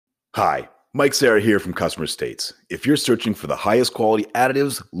Hi, Mike Serra here from Customer States. If you're searching for the highest quality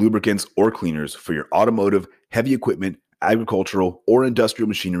additives, lubricants, or cleaners for your automotive, heavy equipment, agricultural, or industrial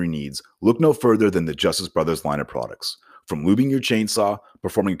machinery needs, look no further than the Justice Brothers line of products. From lubing your chainsaw,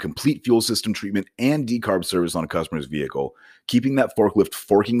 performing a complete fuel system treatment and decarb service on a customer's vehicle, keeping that forklift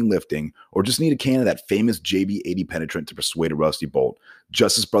forking and lifting, or just need a can of that famous JB80 penetrant to persuade a rusty bolt,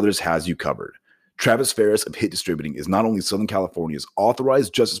 Justice Brothers has you covered. Travis Ferris of Hit Distributing is not only Southern California's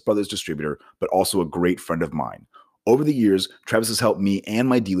authorized Justice Brothers distributor, but also a great friend of mine. Over the years, Travis has helped me and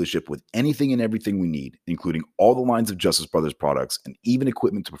my dealership with anything and everything we need, including all the lines of Justice Brothers products and even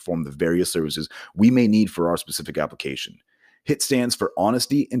equipment to perform the various services we may need for our specific application. HIT stands for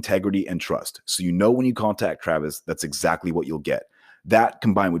honesty, integrity, and trust, so you know when you contact Travis, that's exactly what you'll get. That,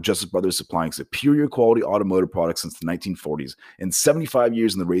 combined with Justice Brothers supplying superior quality automotive products since the 1940s and 75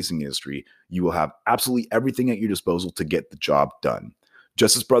 years in the racing industry, you will have absolutely everything at your disposal to get the job done.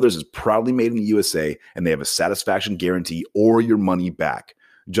 Justice Brothers is proudly made in the USA, and they have a satisfaction guarantee or your money back.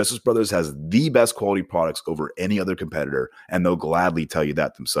 Justice Brothers has the best quality products over any other competitor, and they'll gladly tell you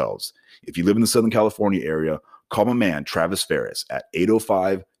that themselves. If you live in the Southern California area, call my man Travis Ferris at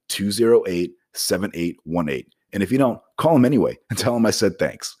 805-208-7818. And if you don't, call him anyway and tell him I said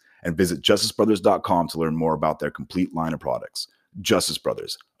thanks. And visit justicebrothers.com to learn more about their complete line of products. Justice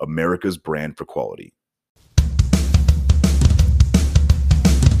Brothers, America's brand for quality.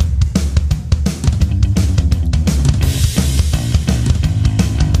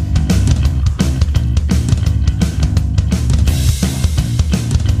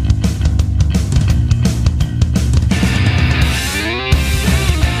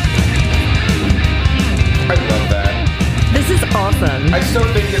 I still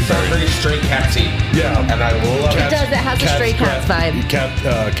think it sounds very Stray Catsy. Yeah. And I love it. It does. It has a Stray Cats vibe.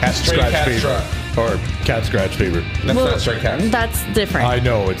 Cat scratch fever. Or cat scratch fever. That's not Stray Cats. That's different. I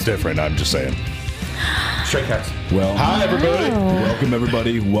know it's different. I'm just saying. Stray Cats. Well, hi, everybody. Welcome,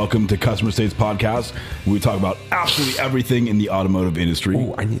 everybody. Welcome to Customer States Podcast. We talk about absolutely everything in the automotive industry.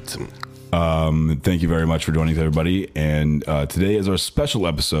 Oh, I need some. Thank you very much for joining us, everybody. And today is our special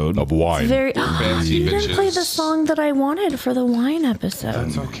episode of wine. You didn't play the song that I wanted for the wine episode.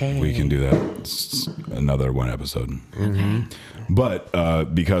 That's okay. We can do that. It's another one episode. Okay.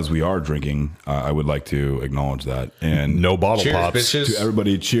 But because we are drinking, I would like to acknowledge that. And no bottle cheers, pops. Bitches. To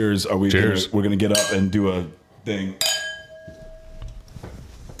everybody, cheers. Are we? Cheers. We're gonna get up and do a thing.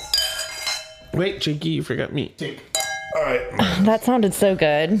 Wait, Jakey, you forgot me. All right. That sounded so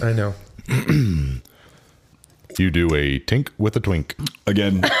good. I know. You do a tink with a twink.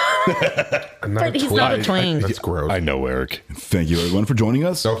 Again. But he's not a twink. That's gross. I know, Eric. Thank you, everyone, for joining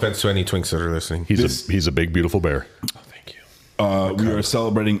us. No offense to any twinks that are listening. He's a big, beautiful bear. Oh, thank you. We are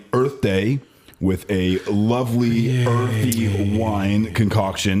celebrating Earth Day with a lovely earthy wine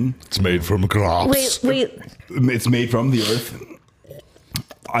concoction. It's made from crops. Wait. It's made from the earth.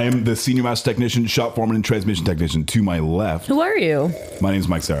 I am the senior master technician, shop foreman, and transmission technician. To my left, Who are you? my name is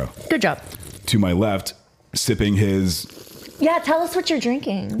Mike Serra. Good job. To my left, sipping his Yeah, tell us what you're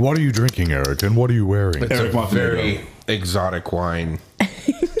drinking. What are you drinking, Eric? And what are you wearing? It's Eric a Montenegro. very exotic wine.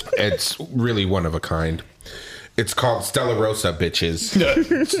 It's really one of a kind. It's called Stella Rosa, bitches.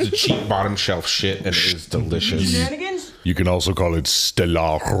 It's the cheap bottom shelf shit, and it is delicious. You can also call it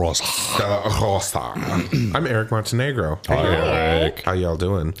Stella Rosa. Stella Rosa. I'm Eric Montenegro. Hi, Eric. How y'all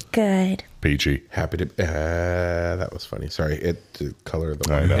doing? Good. Peachy. Happy to. That was funny. Sorry, the color of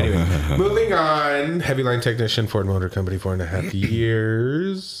the I wine. know. Anyway, moving on. Heavy line technician, Ford Motor Company, 4.5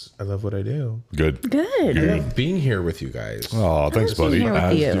 years. I love what I do. Good. Good. I love being here with you guys. Oh, thanks, being buddy. here with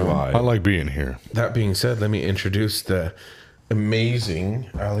As you. do I I. like being here. That being said, let me introduce the amazing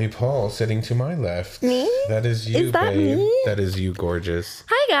Ali Paul sitting to my left. Me? That is you, Is that babe. me? That is you, gorgeous.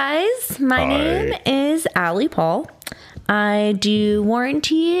 Hi, guys. My Hi. name is Allie Paul. I do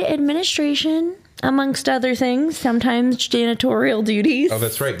warranty administration, amongst other things, sometimes janitorial duties. Oh,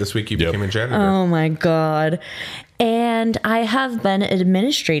 that's right. This week you became a janitor. Oh my God. And I have been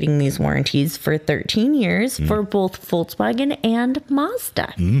administrating these warranties for 13 years for both Volkswagen and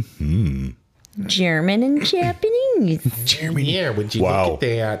Mazda. German and Japanese. Yeah, would you Wow. look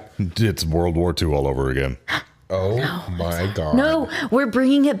at that? It's World War II all over again. Oh my God. No, we're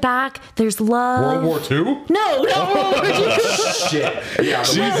bringing it back. There's love. World War II? No, Shit. Yeah,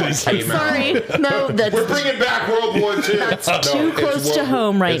 the Jesus. World War came out. sorry. No, that's We're bringing back World War II. That's too close to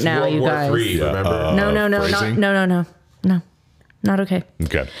home right it's now, World you War guys. III, remember? no, phrasing? no, not okay.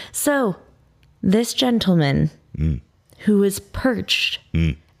 Okay. So, this gentleman who is perched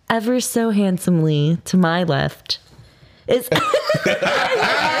ever so handsomely to my left is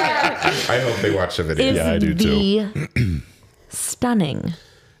I hope they watch the video. is Yeah, I do the stunning,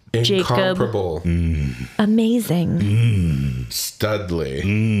 Incomparable. Amazing.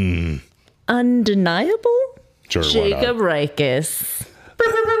 Studley. Undeniable. Sure, why not? Jacob Reiches.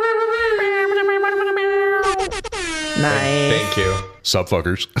 Nice. Thank you. Sup,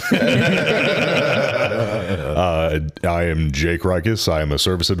 fuckers. I am Jake Reiches. I am a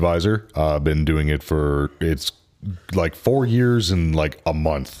service advisor. I've been doing it it's like 4 years and like a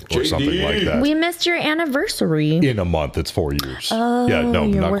month or something like that. We missed your anniversary. In a month, it's 4 years. Oh, yeah, no,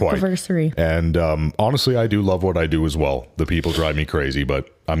 your not quite. workiversary. And honestly, I do love what I do as well. The people drive me crazy, but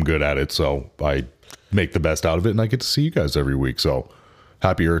I'm good at it, so I make the best out of it, and I get to see you guys every week. So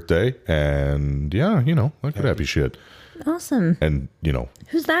happy Earth Day, and yeah, that good happy shit. Awesome. And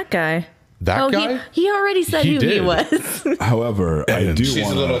Who's that guy? that guy. He already said He who he did. was. However, I do She's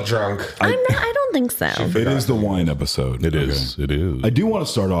want a little drunk. I don't think so. It is the wine episode. It is. It is. I do want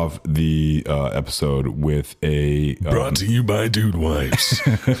to start off the episode with a Brought to you by Dude Wipes.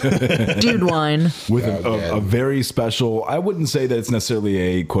 Dude wine. with a very special. I wouldn't say that it's necessarily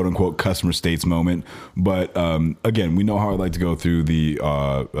a quote unquote customer states moment, but again, we know how I like to go through the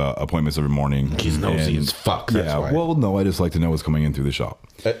appointments every morning. He's nosy And- as fuck. That's Yeah, why. well, no, I just like to know what's coming in through the shop.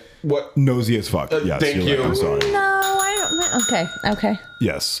 What? Nosy as fuck. Yes, thank you're right. you. I'm sorry. No, I don't. Okay.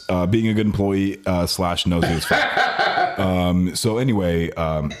 Yes, being a good employee / nosy as fuck. So anyway,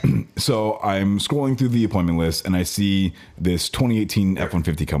 so I'm scrolling through the appointment list and I see this 2018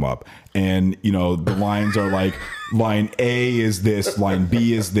 F-150 come up, and the lines are like, line A is this, line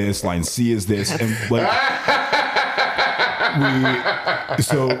B is this, line C is this, and like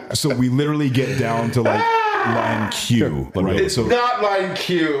we literally get down to like line Q, right? It's not line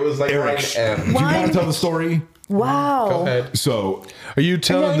Q. It was like Eric, line M. do you want to tell the story? Wow. Go ahead. So Are you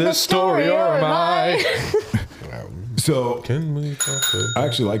telling this story or am I? Can we talk about- I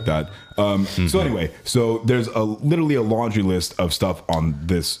actually like that. So anyway, so there's literally a laundry list of stuff on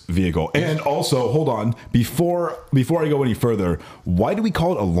this vehicle. And also, hold on, before I go any further, why do we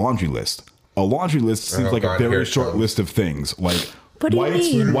call it a laundry list? A laundry list seems Oh, like God, a here very it short comes. list of things, like What do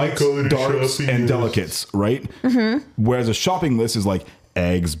you mean? whites, darks, and delicates, right? Whereas a shopping list is like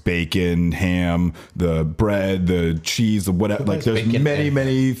eggs, bacon, ham, the bread, the cheese, the whatever. Like there's bacon,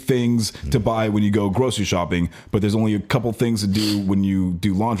 many things to buy when you go grocery shopping, but there's only a couple things to do when you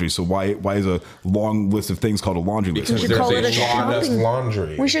do laundry. So why is a long list of things called a laundry list? should There's call a it a lot of shopping-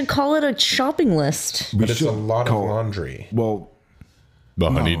 laundry. We should call it a shopping list. But it's should a lot call- of laundry. Well, The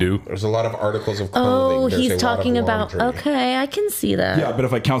honeydew. There's a lot of articles of clothing. Oh, There's a he's lot of talking about. laundry. Okay, I can see that. yeah, but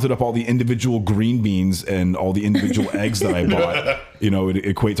if I counted up all the individual green beans and all the individual eggs that I bought, it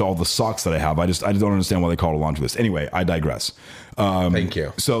equates to all the socks that I have. I just don't understand why they call it a laundry list. Anyway, I digress. Thank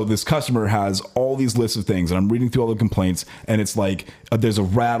you. So this customer has all these lists of things, and I'm reading through all the complaints, and it's like there's a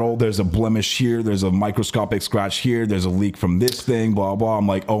rattle, there's a blemish here, there's a microscopic scratch here, there's a leak from this thing, blah blah. I'm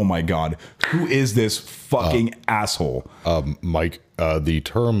like, oh my god, who is this fucking asshole? Mike, the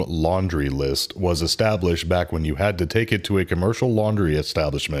term laundry list was established back when you had to take it to a commercial laundry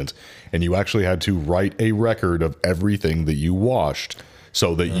establishment and you actually had to write a record of everything that you washed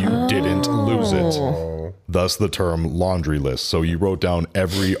so that you didn't lose it. Thus the term laundry list. So you wrote down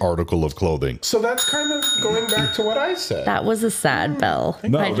every article of clothing. So that's kind of going back to what I said. That was a sad bell.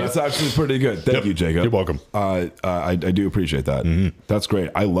 No, I that's just- actually pretty good. Thank you, Jacob. You're welcome. I do appreciate that. That's great.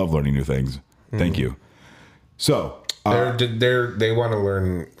 I love learning new things. Thank you. So They want to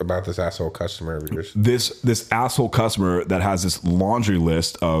learn about this asshole customer of yours. this asshole customer that has this laundry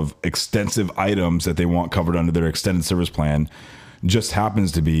list of extensive items that they want covered under their extended service plan just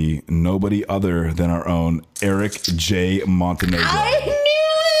happens to be nobody other than our own Eric J. Montenegro.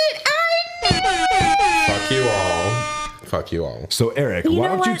 Fuck you all. Fuck you all. So Eric, You why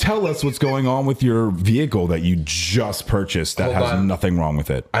know don't you what? tell us what's going on with your vehicle that you just purchased that Hold has on. nothing wrong with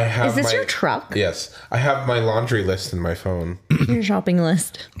it? I have Is this my, your truck? Yes. I have my laundry list in my phone. Your shopping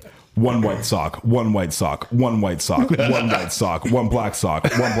list. One white sock, one white sock, one white sock, one white sock, one black sock,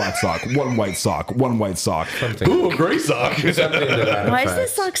 one black sock, one white sock, one white sock. Ooh, a gray sock. Something to that Why is effect.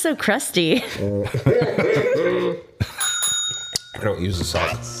 this sock so crusty? I don't use a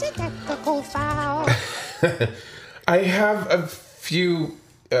sock. Technical foul. I have a few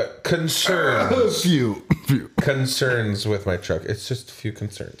concerns. Few. Concerns with my truck. It's just a few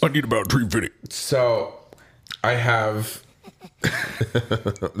concerns. I need about 350. So I have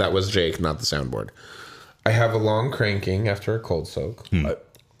that was Jake, not the soundboard. I have a long cranking after a cold soak.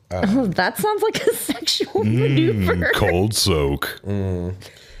 Oh, that sounds like a sexual maneuver. Cold soak.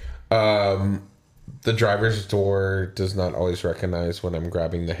 The driver's door does not always recognize when I'm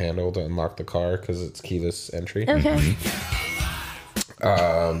grabbing the handle to unlock the car because it's keyless entry. Okay.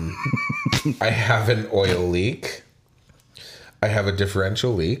 I have an oil leak. I have a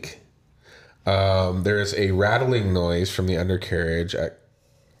differential leak. There is a rattling noise from the undercarriage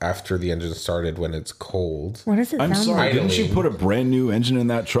after the engine started when it's cold. What does it I'm sound sorry, like? didn't you put a brand new engine in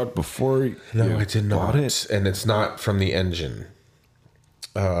that truck before No, I did not. And it's not from the engine.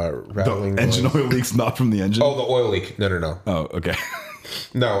 Rattling The engine noise. oil leak's not from the engine? Oh, the oil leak. No. Oh, okay.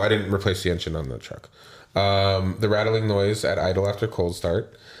 No, I didn't replace the engine on the truck. The rattling noise at idle after cold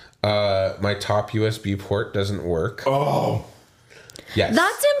start. My top USB port doesn't work. Oh. Yes.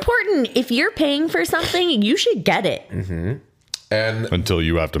 That's important. If you're paying for something, you should get it. And Until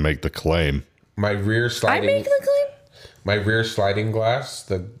you have to make the claim. my rear I sliding make the claim. my rear sliding glass,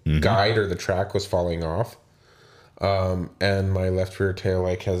 the guide or the track was falling off. And my left rear tail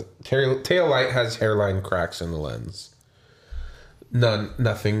light has hairline cracks in the lens.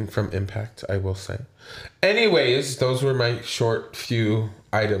 Nothing from impact, I will say. Anyways, those were my short few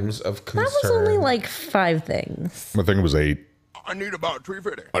items of concern. That was only like 5 things. I think it was 8. I need about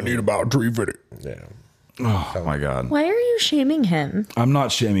 350. I need about 350. Yeah. Oh, my God. Why are you shaming him? I'm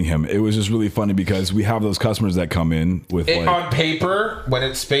not shaming him. It was just really funny because we have those customers that come in with On paper, when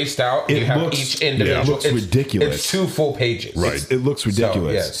it's spaced out, It you have looks- each individual. it looks ridiculous. It's 2 full pages. Right. It looks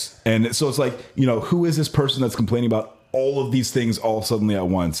ridiculous. yes. And so it's like, who is this person that's complaining about all of these things all suddenly at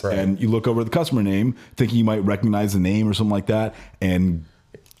once? Right. And you look over the customer name, thinking you might recognize the name or something like that. And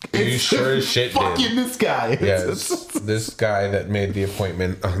You sure as shit fucking did. this guy. Yes, this guy that made the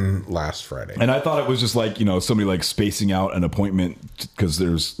appointment on last Friday. And I thought it was just like, somebody like spacing out an appointment because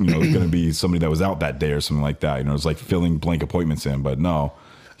there's, going to be somebody that was out that day or something like that. It's like filling blank appointments in, but no.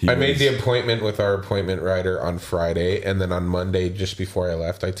 I made the appointment with our appointment writer on Friday, and then on Monday, just before I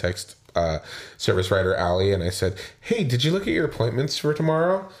left, I text service writer Allie, and I said, "Hey, did you look at your appointments for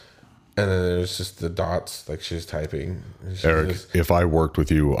tomorrow?" And then there's just the dots, like she's typing. She Eric, goes, if I worked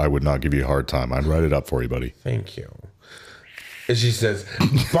with you, I would not give you a hard time. I'd write it up for you, buddy. "Thank you." And she says,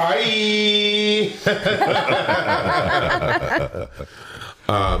 "Bye."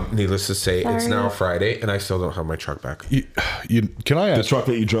 Needless to say, it's now Friday, and I still don't have my truck back. Can I The ask? truck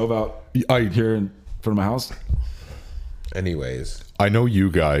that you drove out here in front of my house? Anyways, I know you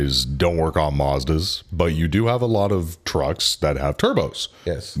guys don't work on Mazdas, but you do have a lot of trucks that have turbos.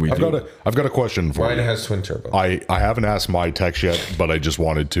 yes, We I've do. got a question for mine you. has twin turbo. I haven't asked my techs yet, but I just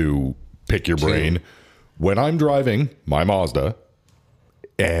wanted to pick your brain. When I'm driving my Mazda,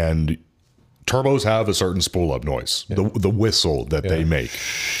 and turbos have a certain spool up noise, the whistle that they make.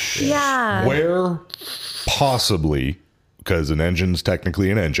 Yeah. Where possibly, because an engine's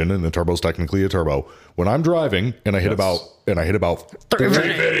technically an engine and the turbo's technically a turbo. When I'm driving and I hit about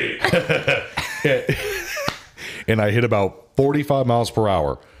 45 miles per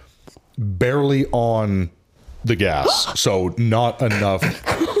hour, barely on the gas, so not enough.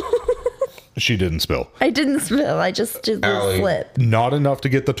 She didn't spill. I didn't spill. I just did the Allie. flip. Not enough to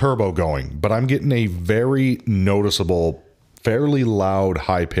get the turbo going, but I'm getting a very noticeable, fairly loud,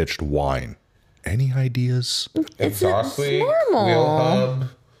 high-pitched whine. Any ideas? Exhaust leak, normal. wheel hub,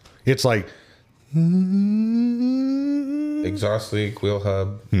 It's like, exhaust leak, wheel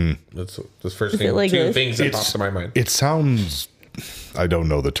hub. That's the first thing. it like 2 this? things that pop to my mind. it sounds, I don't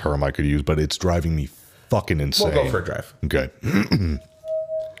know the term I could use, but it's driving me fucking insane. We'll go for a drive. Okay.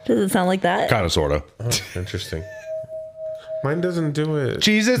 Does it sound like that? Kind of, sort of. Oh, interesting. Mine doesn't do it.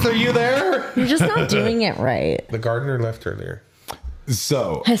 Jesus, are you there? You're just not doing it right. The gardener left earlier.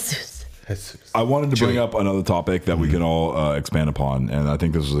 So Jesus. I wanted to bring up another topic that we can all expand upon, and I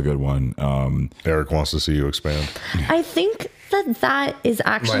think this is a good one. Eric wants to see you expand. I think that is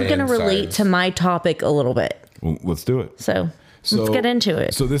actually My going to relate insides. to my topic a little bit. Well, let's do it. So let's get into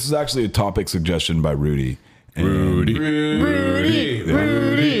it. So this is actually a topic suggestion by Rudy. And Rudy.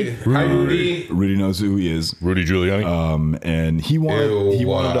 Hi, Rudy. Rudy knows who he is. Rudy Giuliani. And he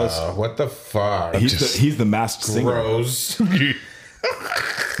wanted us. What the fuck? He's the masked singer. Gross.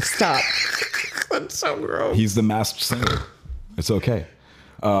 Stop. That's so gross. He's the masked singer. It's okay.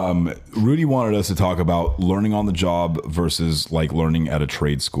 Rudy wanted us to talk about learning on the job versus like learning at a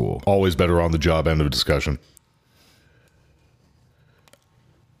trade school. Always better on the job end of discussion.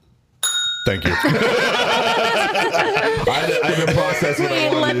 Thank you. I didn't process what I Wait,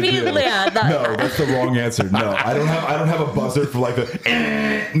 wanted let to me. do. Yeah, No, that's the wrong answer. No, I don't have a buzzer for like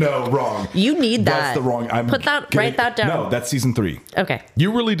the. No, wrong. You need that. That's the wrong. Write that down. No, that's season 3. Okay.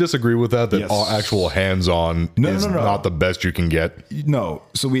 You really disagree with that? That Yes. all actual hands-on is no. not the best you can get? No,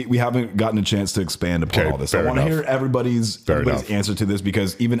 so we haven't gotten a chance to expand upon Okay, all this. fair I want to enough. hear everybody's enough. answer to this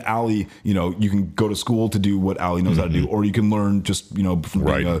because even Allie, you can go to school to do what Allie knows how to do, or you can learn just from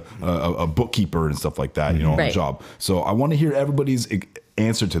being Right. a bookkeeper and stuff like that, on the Right. job. So I want to hear everybody's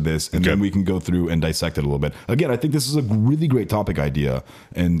answer to this, and then we can go through and dissect it a little bit. Again, I think this is a really great topic idea,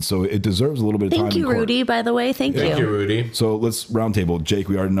 and so it deserves a little bit of time. Thank you, in court. Rudy, by the way. Thank Thank you, you. Rudy. So let's roundtable. Jake,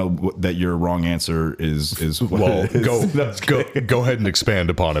 we already know that your wrong answer is what Well, it is. go ahead and expand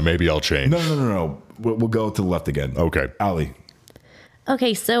upon it. Maybe I'll change. No. We'll go to the left again. Okay. Ali.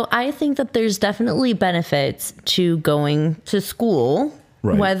 Okay, so I think that there's definitely benefits to going to school,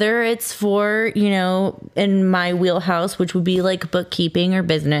 Right. whether it's for, in my wheelhouse, which would be like bookkeeping or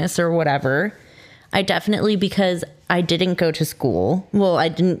business or whatever. I definitely, because I didn't go to school. Well, I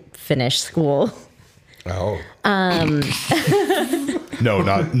didn't finish school. Oh. No,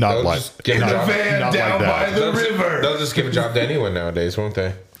 not They'll like just give a not, job. not like that. They'll just give a job to anyone nowadays, won't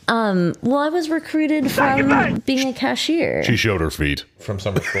they? Well, I was recruited from being a cashier. She showed her feet. From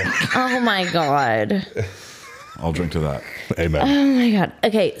summer school. Oh my God. I'll drink to that. Amen. Oh my God.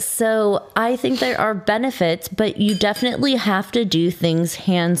 Okay, so I think there are benefits, but you definitely have to do things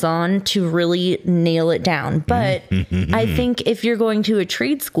hands-on to really nail it down. But I think if you're going to a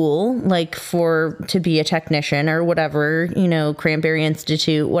trade school, like to be a technician or whatever, Cranberry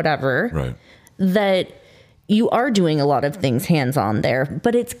Institute, whatever, Right. that you are doing a lot of things hands-on there,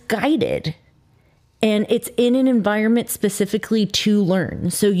 but it's guided. And it's in an environment specifically to learn,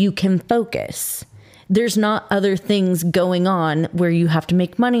 so you can focus. There's not other things going on where you have to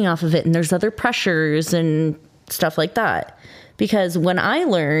make money off of it, and there's other pressures and stuff like that. Because when I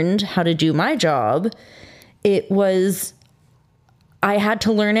learned how to do my job, I had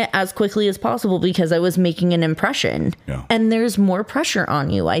to learn it as quickly as possible because I was making an impression. Yeah. And there's more pressure on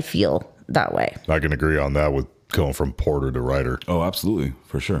you, I feel that way. I can agree on that with going from porter to writer. Oh, absolutely.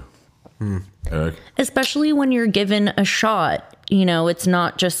 For sure. Eric? Especially when you're given a shot, it's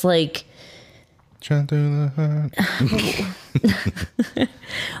not just like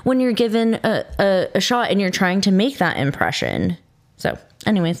when you're given a shot and you're trying to make that impression. So,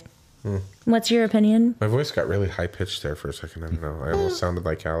 anyways, what's your opinion? My voice got really high pitched there for a second. I don't know. I almost sounded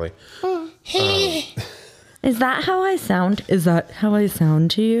like Callie. Is that how I sound? Is that how I sound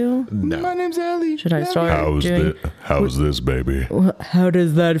to you? My name's Ali. Should I start doing? How's this, baby? How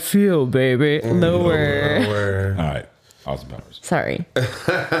does that feel, baby? Lower. All right. Austin Powers. Sorry.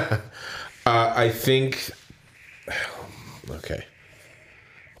 I think. Okay.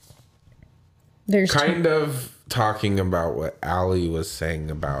 There's Kind of talking about what Ali was saying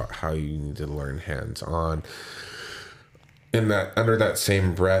about how you need to learn hands on. In that, under that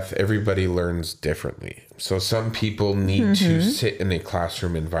same breath, everybody learns differently. So some people need to sit in a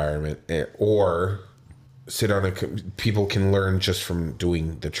classroom environment, or sit on people can learn just from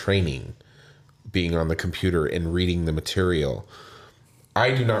doing the training, being on the computer and reading the material.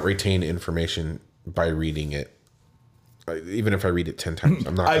 I do not retain information by reading it. Even if I read it 10 times,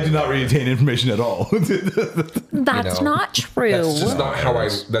 I'm not. I do not retain information at all. That's not true. That's just not how I.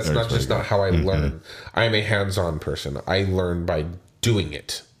 That's That's not just not how I Mm-hmm. learn. I am a hands-on person. I learn by doing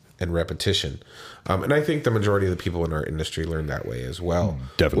it and repetition, and I think the majority of the people in our industry learn that way as well.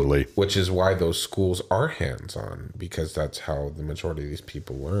 Definitely. Which is why those schools are hands-on, because that's how the majority of these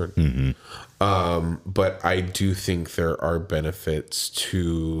people learn. But I do think there are benefits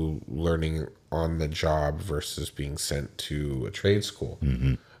to learning on the job versus being sent to a trade school.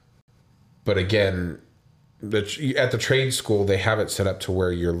 But again, at the trade school, they have it set up to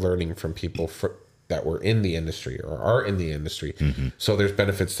where you're learning from people that were in the industry or are in the industry. So there's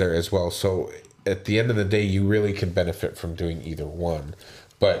benefits there as well. So at the end of the day, you really can benefit from doing either one.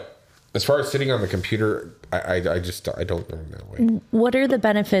 But as far as sitting on the computer, I don't learn that way. What are the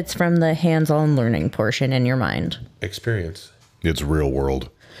benefits from the hands-on learning portion in your mind? Experience. It's real world.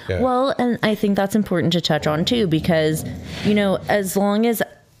 Yeah. Well, and I think that's important to touch on too, because, as long as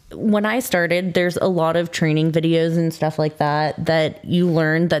when I started, there's a lot of training videos and stuff like that you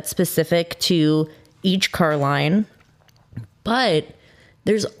learn that's specific to each car line. But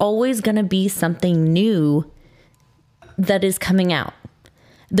there's always going to be something new that is coming out.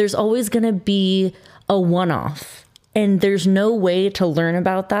 There's always going to be a one-off. And there's no way to learn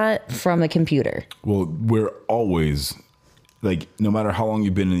about that from a computer. Well, we're always, like, no matter how long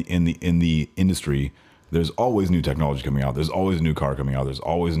you've been in the industry, there's always new technology coming out. There's always a new car coming out. There's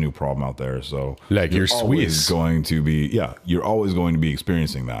always a new problem out there. So Like you're your always Swiss. going to be, you're always going to be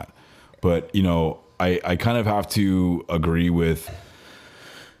experiencing that. But, I kind of have to agree with,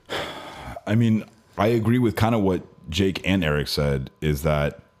 I agree with kind of what Jake and Eric said, is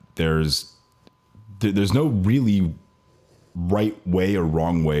that there's no really right way or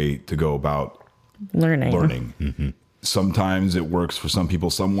wrong way to go about learning. Sometimes it works for some people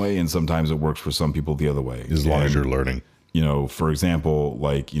some way, and sometimes it works for some people the other way. As long as you're learning. For example,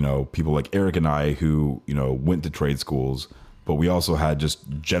 like, people like Eric and I who, went to trade schools, but we also had just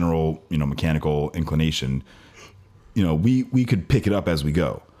general, mechanical inclination. We could pick it up as we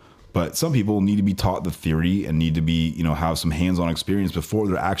go. But some people need to be taught the theory and need to be, have some hands-on experience before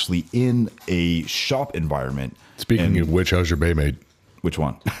they're actually in a shop environment. Speaking of which, how's your Baymate? Which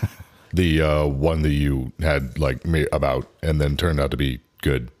one? The one that you had about and then turned out to be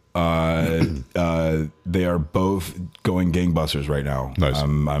good. They are both going gangbusters right now. Nice.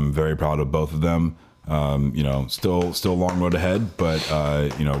 I'm very proud of both of them. Still a long road ahead, but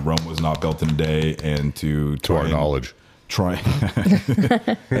Rome was not built in a day, and to our knowledge.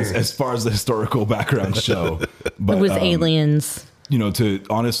 As far as the historical background show, but It was aliens.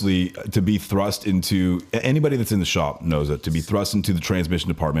 to be thrust into, anybody that's in the shop knows it, to be thrust into the transmission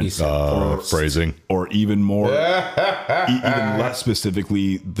department, Phrasing. or even more, even less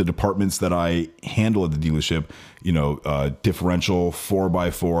specifically, the departments that I handle at the dealership, differential,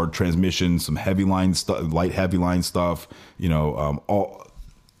 4x4, transmission, some heavy line stuff, light heavy line stuff, all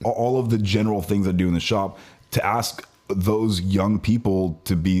of the general things I do in the shop. To ask those young people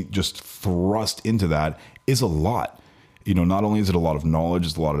to be just thrust into that is a lot. Not only is it a lot of knowledge,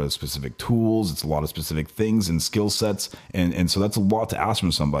 it's a lot of specific tools, it's a lot of specific things and skill sets. And so that's a lot to ask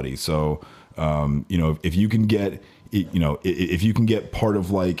from somebody. So, if you can get, if you can get part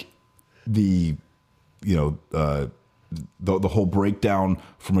of like the whole breakdown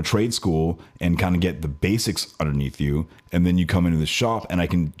from a trade school and kind of get the basics underneath you, and then you come into the shop and I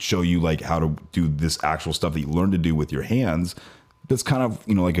can show you like how to do this actual stuff that you learn to do with your hands. That's kind of,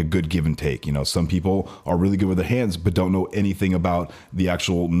 like a good give and take. Some people are really good with their hands, but don't know anything about the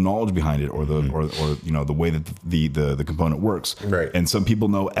actual knowledge behind it, or the, or the way that the component works. Right. And some people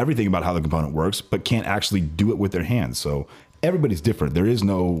know everything about how the component works, but can't actually do it with their hands. So everybody's different. There is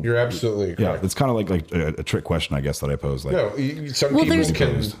no. You're absolutely correct. Yeah, it's kind of like a trick question, I guess, that I posed. Like, No, some people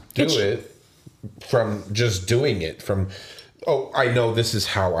can do it from just doing it. I know this is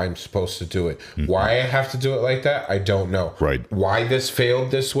how I'm supposed to do it. Mm-hmm. Why I have to do it like that, I don't know. Right. Why this failed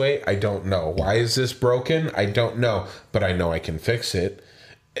this way, I don't know. Why is this broken? I don't know. But I know I can fix it.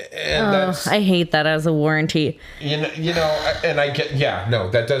 And I hate that as a warranty. and I get,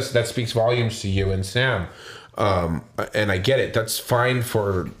 that speaks volumes to you and Sam. And I get it. That's fine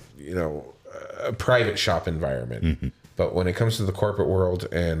for, a private shop environment. Mm-hmm. But when it comes to the corporate world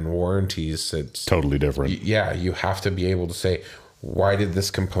and warranties, it's totally different. You have to be able to say, why did this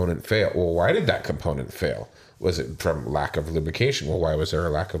component fail? Well, why did that component fail? Was it from lack of lubrication? Well, why was there a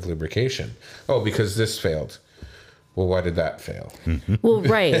lack of lubrication? Oh, because this failed. Well, why did that fail? Mm-hmm. Well,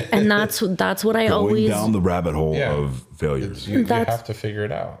 right. And that's what I always... Going down the rabbit hole of failures. You have to figure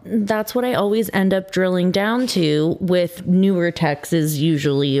it out. That's what I always end up drilling down to with newer techs is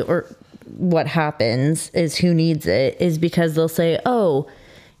usually... or what happens is who needs it is because they'll say, oh,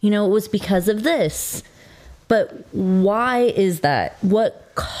 it was because of this. But why is that? What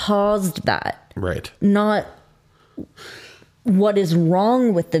caused that? Right. Not what is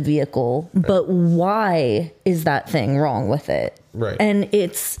wrong with the vehicle, but why is that thing wrong with it? Right. And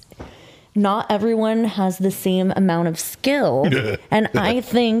it's not everyone has the same amount of skill. And I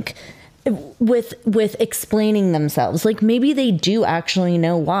think with explaining themselves, like maybe they do actually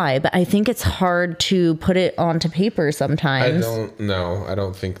know why, but I think it's hard to put it onto paper sometimes. I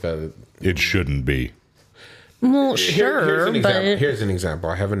don't think that it shouldn't be. Well, sure, here's an example.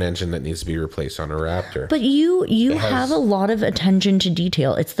 I have an engine that needs to be replaced on a Raptor. But you have a lot of attention to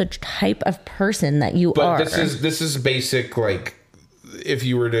detail. It's the type of person that you are. But this is basic. Like, if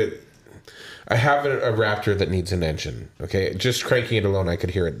you were to, I have a Raptor that needs an engine. Okay, just cranking it alone, I could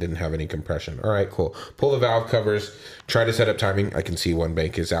hear it didn't have any compression. All right, cool. Pull the valve covers. Try to set up timing. I can see one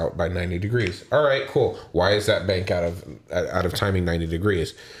bank is out by 90 degrees. All right, cool. Why is that bank out of timing 90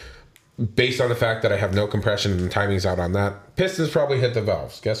 degrees? Based on the fact that I have no compression and timing's out on that, pistons probably hit the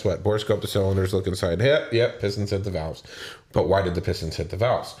valves. Guess what? Borescope the cylinders, look inside. Yep, pistons hit the valves. But why did the pistons hit the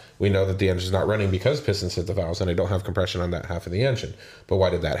valves? We know that the engine's not running because pistons hit the valves and I don't have compression on that half of the engine. But why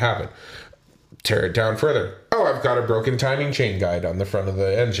did that happen? Tear it down further. Oh, I've got a broken timing chain guide on the front of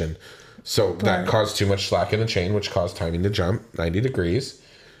the engine. So that caused too much slack in the chain, which caused timing to jump 90 degrees.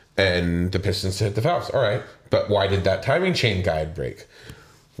 And the pistons hit the valves. All right. But why did that timing chain guide break?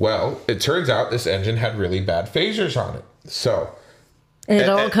 Well, it turns out this engine had really bad phasers on it. So it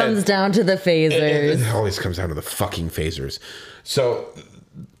all comes down to the phasers. It always comes down to the fucking phasers. So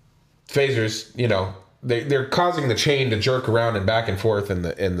phasers, they're causing the chain to jerk around and back and forth in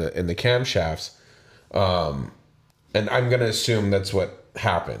the camshafts. And I'm going to assume that's what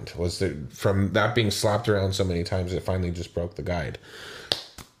happened, was that from that being slapped around so many times, it finally just broke the guide.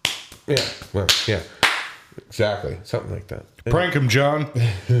 Yeah, well, yeah, exactly. Something like that. Prank him, John.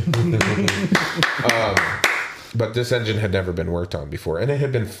 But this engine had never been worked on before, and it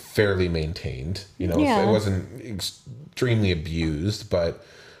had been fairly maintained. You know, Yeah. it wasn't extremely abused, but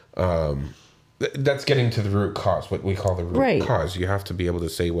that's getting to the root cause, what we call the root Right. cause. You have to be able to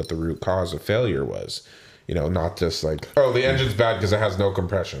say what the root cause of failure was. You know, not just like, oh, the engine's bad because it has no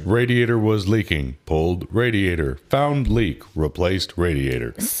compression. Radiator was leaking. Pulled radiator. Found leak. Replaced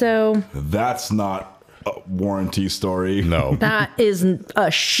radiator. So That's not a warranty story. No. that is a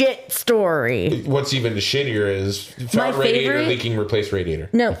shit story. What's even shittier is My found radiator favorite- leaking, replace radiator.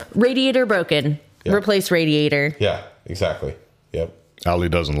 No, radiator broken. Yeah. Replace radiator. Yeah, exactly. Yep. Allie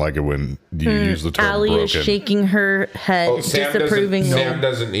doesn't like it when you use the term Allie broken. is shaking her head Oh, Sam disapprovingly.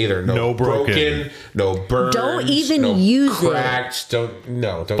 doesn't either. No broken. No burns. Don't even no use it. cracked. Don't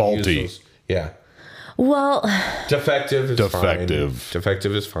Faulty. use those. Yeah. Well, Defective is Defective. fine.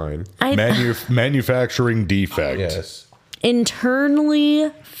 Defective is fine. Manufacturing defect. Yes.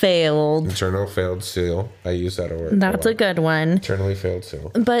 internally failed. Internal failed seal. I use that word. That's a good one. Internally failed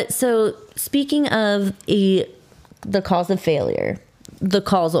seal. But so speaking of the cause of failure, the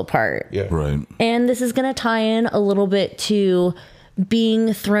causal part. Yeah. Right. And this is going to tie in a little bit to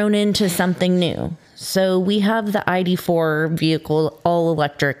being thrown into something new. So we have the ID4 vehicle, all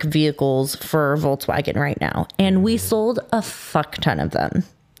electric vehicles for Volkswagen right now. And we sold a fuck ton of them.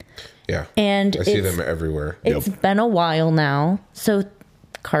 Yeah. And I see it's- them everywhere. It's been a while now. So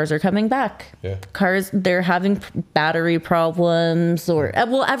cars are coming back. Yeah. Cars, they're having battery problems or,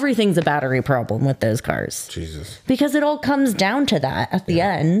 well, everything's a battery problem with those cars. Jesus. Because it all comes down to that at the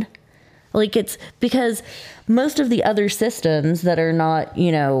end. Like it's because most of the other systems that are not,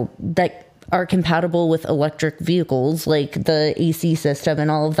 that are compatible with electric vehicles, like the AC system and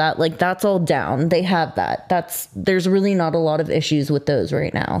all of that, like that's all down. They have that. There's really not a lot of issues with those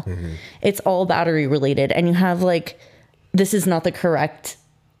right now. Mm-hmm. It's all battery related. And you have this is not the correct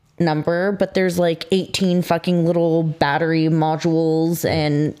number, but there's 18 fucking little battery modules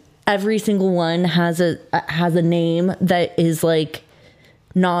and every single one has a name that is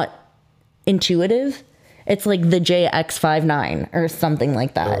not intuitive. It's the JX59 or something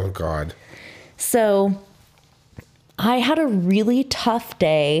like that. Oh, God. So I had a really tough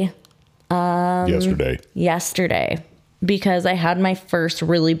day yesterday because I had my first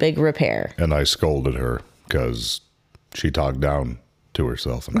really big repair. And I scolded her because she talked down to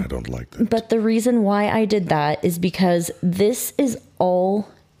herself, and I don't like that. But the reason why I did that is because this is all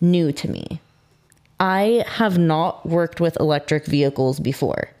new to me. I have not worked with electric vehicles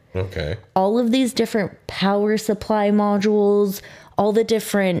before. Okay. All of these different power supply modules, all the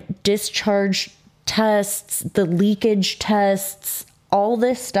different discharge tests, the leakage tests, all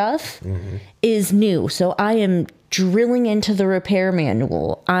this stuff is new. So I am drilling into the repair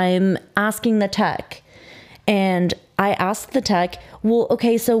manual. I'm asking the tech. And I asked the tech, well,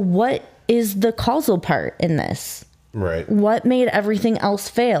 okay, so what is the causal part in this? Right. What made everything else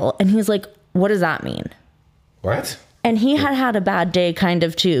fail? And he's like, what does that mean? What? And he had a bad day kind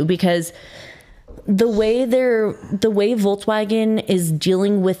of too, because the way Volkswagen is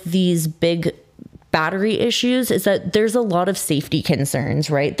dealing with these big battery issues is that there's a lot of safety concerns,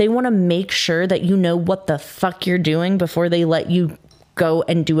 right? They want to make sure that you know what the fuck you're doing before they let you go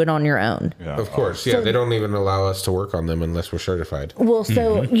and do it on your own. Yeah. Of course. Yeah. They don't even allow us to work on them unless we're certified. Well,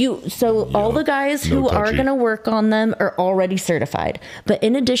 so all the guys who are touchy. going to work on them are already certified. But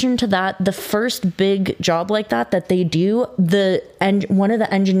in addition to that, the first big job like that they do, one of the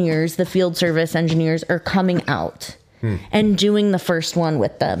engineers, the field service engineers, are coming out and doing the first one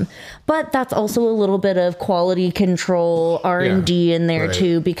with them. But that's also a little bit of quality control, R&D in there right.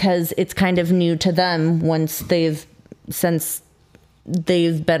 too, because it's kind of new to them since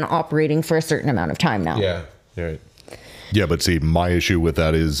they've been operating for a certain amount of time now. Yeah. Right. Yeah, but see, my issue with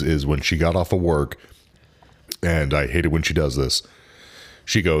that is when she got off of work, and I hate it when she does this.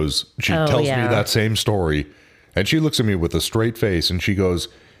 She tells me that same story, and she looks at me with a straight face, and she goes,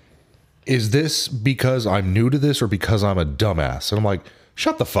 is this because I'm new to this or because I'm a dumbass? And I'm like,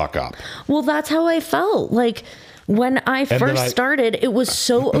 shut the fuck up. Well, that's how I felt. When I first started, it was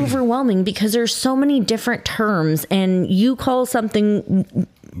so overwhelming because there's so many different terms and you call something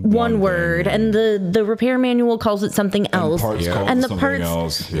one word and the repair manual calls it something else. And the parts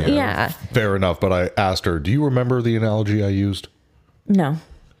else. Yeah. Fair enough, but I asked her, do you remember the analogy I used? No.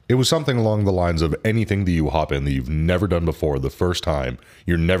 It was something along the lines of anything that you hop in that you've never done before the first time,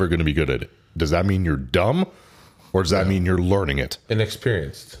 you're never going to be good at it. Does that mean you're dumb? Or does that mean you're learning it?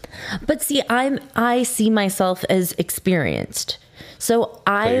 Inexperienced. But see, I see myself as experienced. So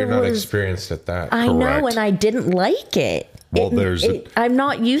But you're not experienced at that. I know, Correct. and I didn't like it. Well, I'm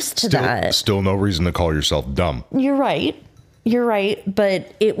not used to that. Still no reason to call yourself dumb. You're right.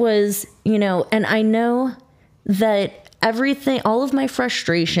 But it was, and I know that everything, all of my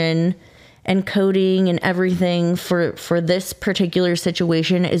frustration and coding and everything for this particular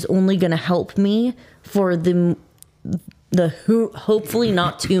situation is only going to help me for the hopefully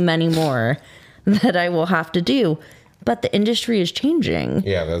not too many more that I will have to do. But the industry is changing.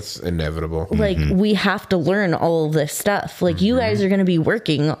 Yeah, that's inevitable. Like, we have to learn all of this stuff. Like, you guys are going to be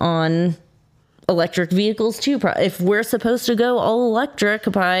working on electric vehicles too. If we're supposed to go all electric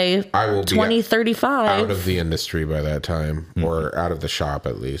by I will be 2035. out of the industry by that time, or out of the shop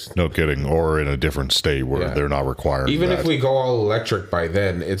at least. No kidding. Or in a different state where Yeah. they're not requiring Even that. if we go all electric by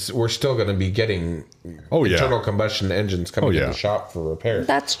then, we're still going to be getting internal combustion engines coming to the shop for repair.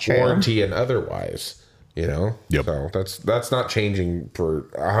 That's true. Warranty and otherwise. You know? Yep. So that's not changing for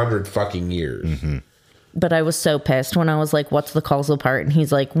 100 fucking years. But I was so pissed when I was like, what's the causal part? And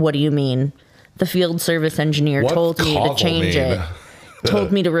he's like, what do you mean? The field service engineer What told me to causal change mean? it.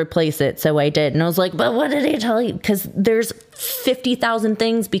 Told me to replace it, so I did. And I was like, but what did he tell you? Because there's 50,000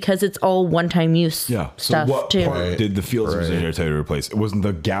 things because it's all one-time use Yeah. So stuff what too. part did the field service engineer tell you to replace? It wasn't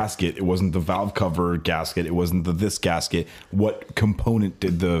the gasket. It wasn't the valve cover gasket. It wasn't this gasket. What component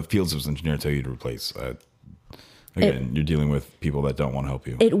did the field service engineer tell you to replace? Again, you're dealing with people that don't want to help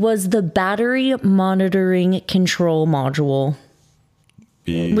you. It was the battery monitoring control module,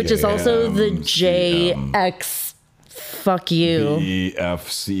 which is also the JX. Fuck you.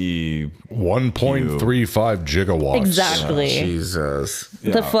 BFC. 1.35 gigawatts. Exactly. Jesus.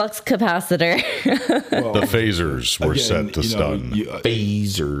 The flux capacitor. The phasers were set to stun.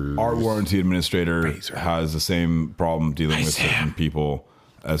 Phaser. Our warranty administrator has the same problem dealing with certain people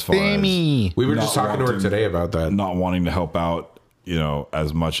as far as We were just not talking to her wanting- today about that. not wanting to help out,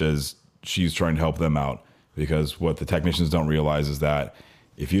 as much as she's trying to help them out. Because what the technicians don't realize is that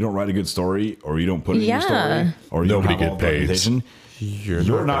if you don't write a good story, or you don't put it in your story, or you Nobody don't have all get the paid. documentation,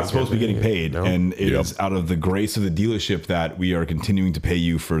 you're not supposed to be getting paid. No. And it Yep. is out of the grace of the dealership that we are continuing to pay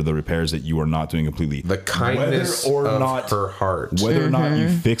you for the repairs that you are not doing completely. The kindness of her heart. Whether or not you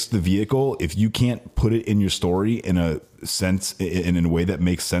fix the vehicle, if you can't put it in your story in a sense, in a way that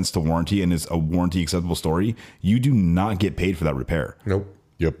makes sense to warranty and is a warranty acceptable story, you do not get paid for that repair. Nope.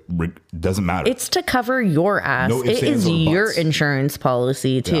 Yep. Doesn't matter. It's to cover your ass. No ifs, It ands, is or your buts. insurance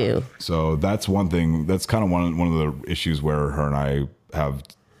policy too. So that's one thing. That's kind of one of the issues where her and I have.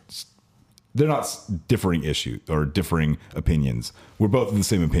 They're not differing issues or differing opinions. We're both in the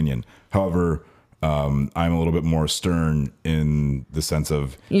same opinion. However, I'm a little bit more stern in the sense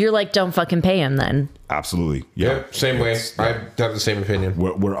of You're like, don't fucking pay him then. absolutely, yeah. Yep. Same way. I have the same opinion.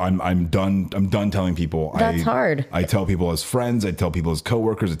 Where I'm done telling people. That's hard. I tell people as friends. I tell people as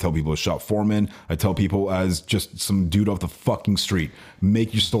coworkers. I tell people as shop foremen. I tell people as just some dude off the fucking street.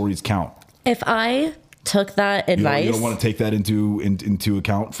 Make your stories count. If I took that advice, You don't want to take that into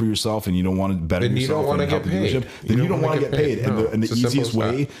account for yourself, and you don't want to better Then you yourself don't wanna and help get the dealership, paid. then you don't want to get paid. No, And the it's as simple easiest as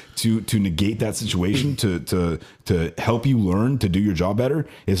way to negate that situation, to help you learn to do your job better,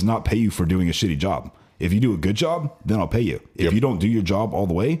 is not pay you for doing a shitty job. If you do a good job, then I'll pay you. If Yep. you don't do your job all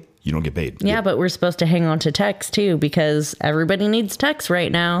the way, you don't get paid. yeah, but we're supposed to hang on to techs too because everybody needs techs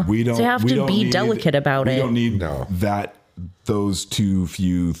right now. We don't. So you have we to don't be need- delicate about we it. don't need No. those too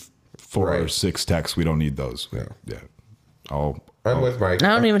few 4 or Right. 6 texts. We don't need those. Yeah. Yeah. I'll. I'm with Mike. I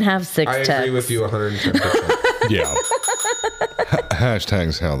don't even have 6 I techs. agree with you 110%. Yeah.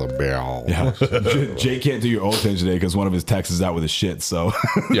 Hashtags how the bell. Yeah. Jay can't do your oil change today because one of his texts is out with his shit. So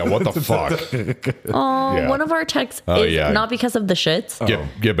Yeah, what the fuck? Oh, Yeah. one of our techs Oh, is yeah. not because of the shits.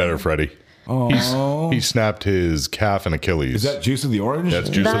 Get better, Freddie. He snapped his calf and Achilles. is that juice of the orange? That's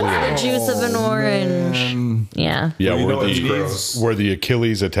juice of the That's orange. the juice of an orange. Yeah. Yeah, Well, you know where what he the, needs? where the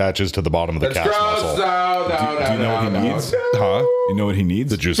Achilles attaches to the bottom of the That's calf gross. muscle. Do you know what he needs? Huh? You know what he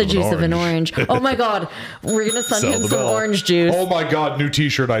needs? The juice, The juice of an orange. Oh my God. We're going to send Sell him the some bell. orange juice. Oh my God, new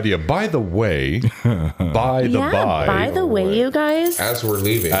T-shirt idea. By the way, by the way, you guys. As we're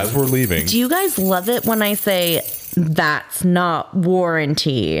leaving. as we're leaving, Do you guys love it when I say that's not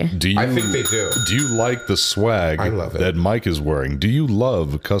warranty? do you? I think they do. Do you like the swag I love it. that Mike is wearing? Do you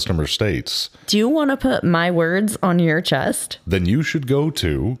love customer states? Do you want to put my words on your chest? Then you should go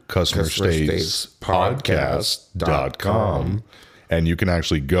to customerstatespodcast.com and you can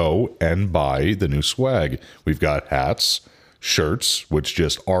actually go and buy the new swag. We've got hats, shirts, which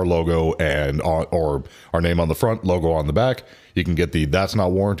just our logo and or our name on the front, logo on the back. You can get the That's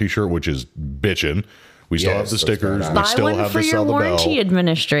Not Warranty shirt, which is bitchin'. We still Yes, have the that's stickers. badass. We Buy still one have for the your sell the warranty bell.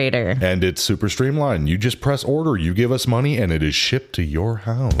 administrator. And it's super streamlined. You just press order, you give us money, and it is shipped to your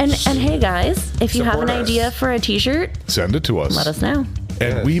house. And hey guys, if you have an Support us. idea for a t-shirt, Send it to us. let us know.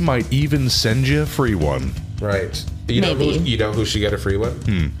 And we might even send you a free one. Right. You Maybe. know who should get a free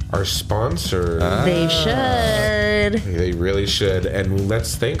one? Our sponsor. They should. They really should. And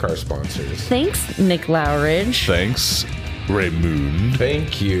let's thank our sponsors. Thanks, Nick Lowridge. Thanks, Raymond.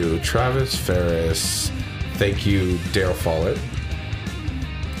 Thank you, Travis Ferris. Thank you, Dale Follett.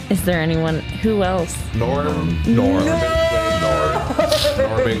 Is there anyone? Who else? Norman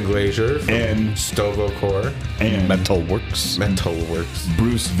Glazier from And- Stovocor. And Metalworks.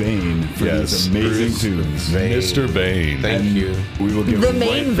 Bruce Vane for these amazing Bruce tunes. Vane. Mr. Vane. Thank you. We will give The it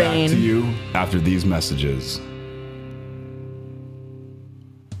main right back vein. to you after these messages.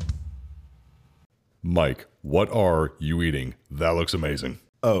 Mike, what are you eating? That looks amazing.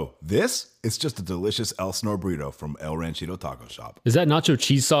 Oh, this? It's just a delicious Elsinore burrito from El Ranchito Taco Shop. Is that nacho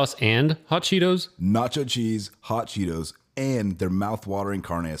cheese sauce and hot Cheetos? Nacho cheese, hot Cheetos, and their mouth-watering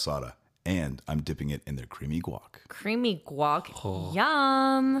carne asada. And I'm dipping it in their creamy guac. Creamy guac.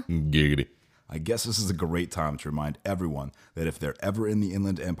 Yum. Giggity. I guess this is a great time to remind everyone that if they're ever in the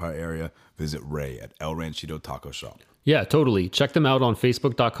Inland Empire area, visit Ray at El Ranchito Taco Shop. Yeah, totally. Check them out on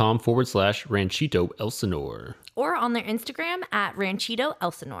facebook.com/Ranchito Elsinore. Or on their Instagram at Ranchito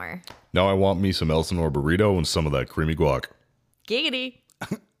Elsinore. Now I want me some Elsinore burrito and some of that creamy guac. Giggity.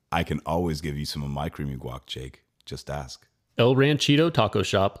 I can always give you some of my creamy guac, Jake. Just ask. El Ranchito Taco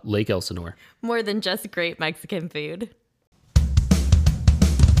Shop, Lake Elsinore. More than just great Mexican food.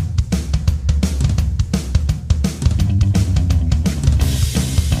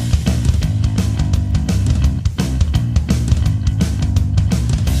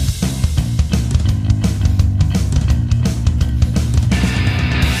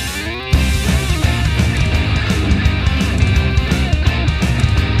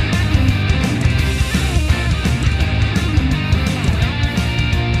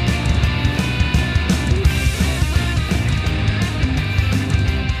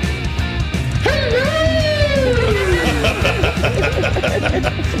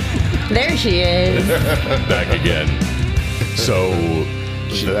 There she is. Back again. So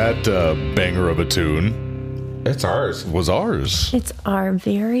that banger of a tune It's ours. was ours. It's our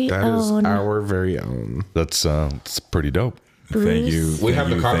very That is own our very own. That's it's pretty dope. Thank you. We thank have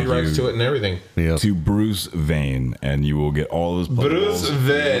the you, thank copyrights you to it and everything. Yeah. To Bruce Vane, and you will get all those Bruce plugins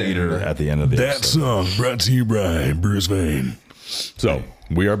Vane. later at the end of the episode. song brought to you by Bruce Vane. So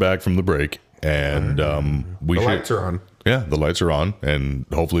we are back from the break, and we The should- lights are on. Yeah, the lights are on, and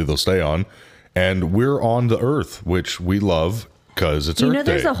hopefully they'll stay on. And we're on the Earth, which we love because it's You Earth know,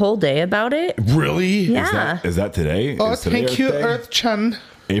 there's Day. a whole day about it. Really? Yeah. Is that today? Is today Earth Day? Chan.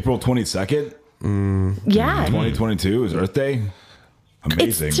 April 22nd, Yeah. 2022 is Earth Day.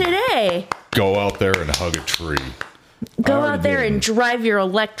 Amazing. It's today. Go out there and hug a tree. Go already out there did. and drive your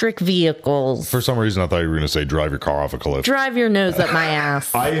electric vehicles. For some reason, I thought you were going to say drive your car off a cliff. Drive your nose up my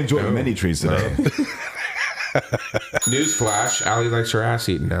ass. I enjoy many trees today. Newsflash: Allie likes her ass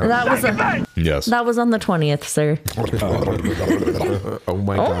eaten now. Yes. That was on the 20th, sir. Oh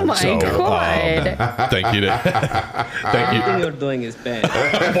my Oh god! my So, god. Thank you. Thank you. You're doing is bad.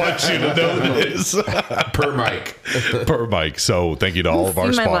 I want you to know this. per mic. Per mic. So thank you to all of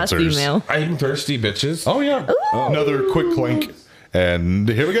our See my last sponsors. email. I'm thirsty, bitches. Oh, yeah. Another quick clink. And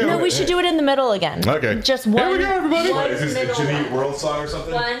here we go. No, we should do it in the middle again. Okay. Just one. Here we go, everybody. one Is this middle the Jimmy one. World song or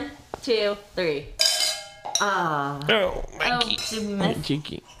something? 1, 2, 3. Ah. Oh, Oh, did we miss?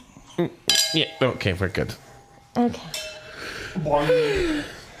 cheeky. Yeah. Okay, we're good. Okay.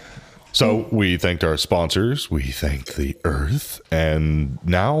 So we thanked our sponsors. We thanked the Earth. And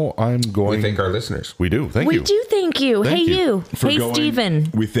now I'm going. We thank our listeners. We do. Thank We you. do thank you. Thank Hey, you you. for Hey, going- Steven.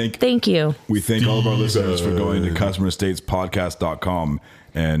 We thank Thank you. We thank all of our listeners for going to customerstatespodcast.com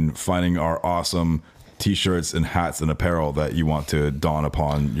and finding our awesome t-shirts and hats and apparel that you want to don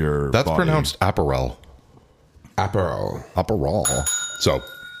upon your That's body. pronounced apparel. Aperol. Apparel. So,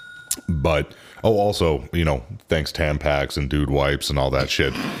 but, oh, also, you know, thanks Tampax and Dude Wipes and all that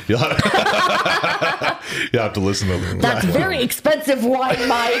shit. You'll have to listen to them. That's very expensive wine,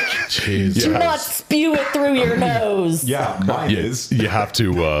 Mike. Do not spew it through your nose. Yeah, mine is. You have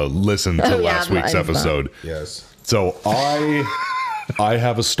to listen to Oh, yeah, last week's mine's not. episode. Yes. So I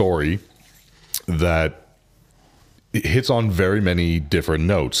have a story that hits on very many different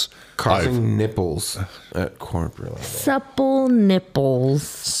notes. Causing nipples at corporate level. Supple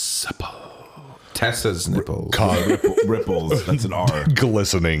nipples. Tessa's nipples. Ripples. That's an R.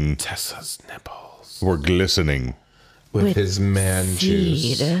 Glistening. Tessa's nipples. We're glistening. With his man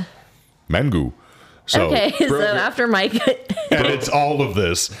juice. Seed. Mangu. So, Okay, so Bro- after Mike, and it's all of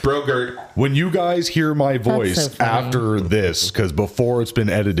this. Brogert. When you guys hear my voice so funny. after this, because before it's been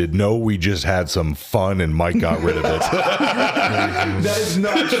edited, no, we just had some fun and Mike got rid of it. That is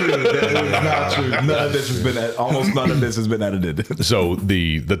not true. That is not true. None of this has been almost none of this has been edited. So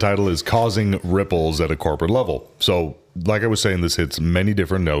the title is Causing Ripples at a Corporate Level. So like I was saying, this hits many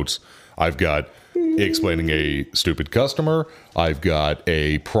different notes. I've got explaining a stupid customer. I've got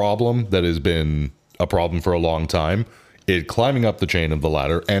a problem that has been a problem for a long time. It climbing up the chain of the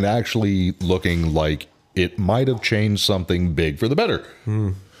ladder and actually looking like it might have changed something big for the better.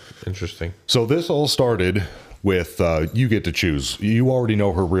 Interesting. So this all started with you get to choose. You already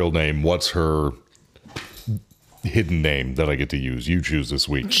know her real name. What's her hidden name that I get to use? You choose this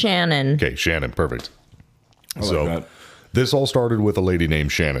week. Shannon. Okay, Shannon. Perfect. So that. this all started with a lady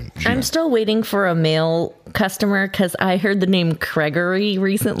named Shannon. I'm still waiting for a male customer because I heard the name Gregory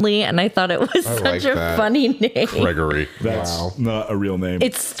recently, and I thought it was I such like a that. funny name. Gregory. That's not a real name.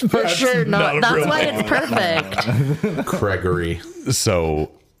 It's for sure not a not. That's real why name. it's perfect. Gregory.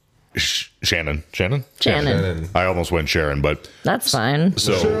 So Shannon. Shannon. I almost went Sharon, but That's fine.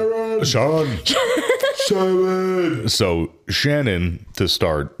 so Sharon. So Shannon, to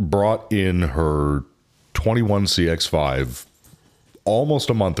start, brought in her 21 CX5 almost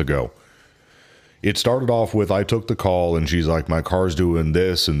a month ago. It started off with I took the call and she's like, my car's doing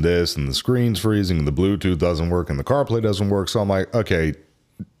this and this and the screen's freezing and the Bluetooth doesn't work and the CarPlay doesn't work. So I'm like, okay,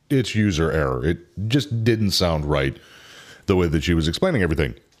 it's user error. It just didn't sound right the way that she was explaining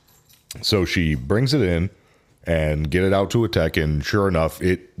everything. So she brings it in and get it out to a tech, and sure enough,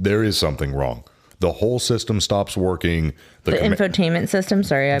 there is something wrong. The whole system stops working. The infotainment system.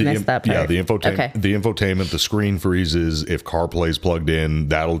 Sorry, I missed that part. Yeah, the infotainment. Okay. The infotainment. The screen freezes. If CarPlay's plugged in,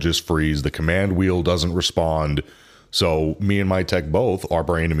 that'll just freeze. The command wheel doesn't respond. So me and my tech both, our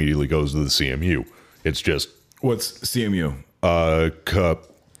brain immediately goes to the CMU. It's just What's CMU?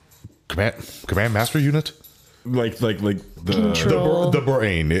 command master unit. Like the. Control. The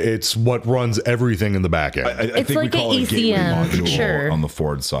brain. It's what runs everything in the back end. I It's think like we call an it a gateway ECM, module sure. on the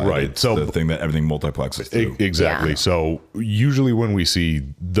Ford side. Right, It's so- the thing that everything multiplexes to. Exactly. Yeah. So usually when we see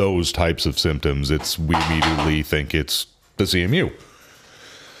those types of symptoms, we immediately think it's the CMU.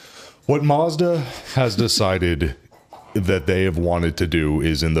 What Mazda has decided that they have wanted to do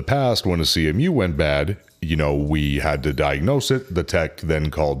is, in the past, when a CMU went bad, we had to diagnose it. The tech then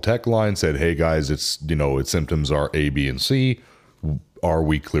called TechLine, said, "Hey guys, its symptoms are A, B, and C. Are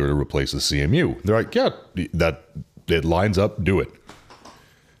we clear to replace the CMU?" They're like, "Yeah, that it lines up. Do it."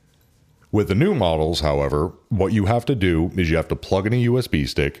 With the new models, however, what you have to do is you have to plug in a USB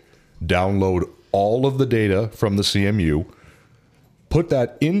stick, download all of the data from the CMU, put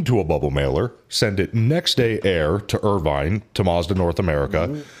that into a bubble mailer, send it next day air to Irvine, to Mazda North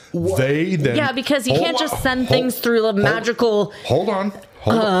America. They then Yeah, because you can't just send things through a magical Hold on.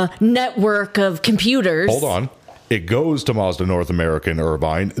 network of computers. Hold on. It goes to Mazda North America in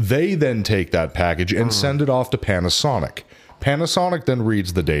Irvine. They then take that package and send it off to Panasonic. Panasonic then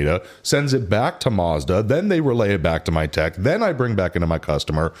reads the data, sends it back to Mazda, then they relay it back to my tech, then I bring back into my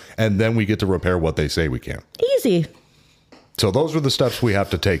customer, and then we get to repair what they say we can. Easy. So those are the steps we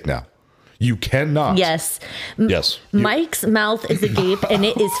have to take now. You cannot. Yes. Yes. Mike's mouth is agape, and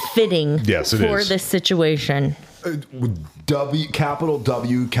it is fitting Yes, it for is. this situation. capital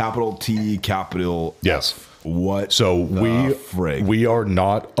W, capital T, capital. Yes. What? So the frig? we are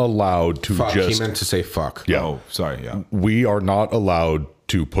not allowed to Fuck. just He meant to say fuck. Yeah. Oh, sorry. Yeah. we are not allowed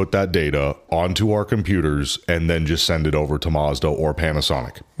to put that data onto our computers and then just send it over to Mazda or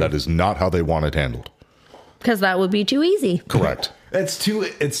Panasonic. That is not how they want it handled. Because that would be too easy. Correct. It's too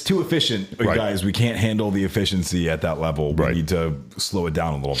efficient, Right. guys. We can't handle the efficiency at that level. We Right. need to slow it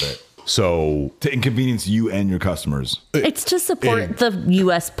down a little bit So to inconvenience you and your customers. It's to support the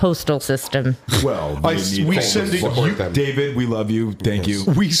U.S. postal system. Well, we we send it- Support them. David, we love you. Thank you.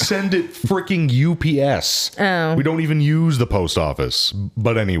 we send it freaking UPS. Oh. We don't even use the post office.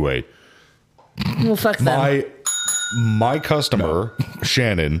 But anyway, Well, fuck them. my customer,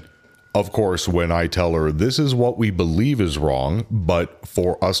 Shannon, of course, when I tell her this is what we believe is wrong, but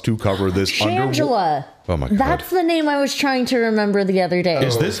for us to cover this Shangela. Oh my God. That's the name I was trying to remember the other day.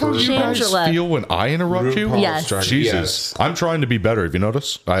 Is this how you guys Shangela. feel when I interrupt you? RuPaul's Yes. Drag- Jesus. Yes. I'm trying to be better. Have you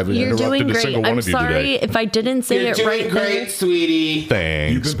noticed? I haven't You're interrupted doing a great. single one I'm of you sorry today. if I didn't say You're it doing right great, then. sweetie.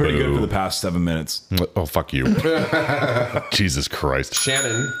 Thanks. You've been pretty good boo. for the past 7 minutes. Oh, fuck you. Jesus Christ.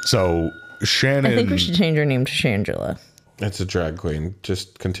 Shannon. So, Shannon. I think we should change her name to Shangela. It's a drag queen.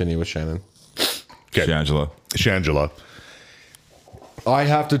 Just continue with Shannon. Okay. Shangela. Shangela. I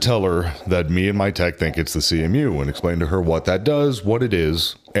have to tell her that me and my tech think it's the CMU and explain to her what that does, what it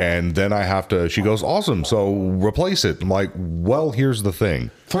is. And then I have to, she goes, awesome, so replace it. I'm like, well, here's the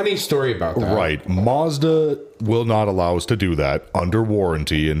thing. Funny story about that. Right. Mazda will not allow us to do that under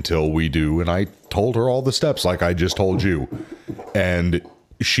warranty until we do. And I told her all the steps like I just told you. And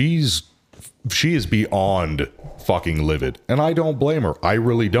she is beyond fucking livid. And I don't blame her. I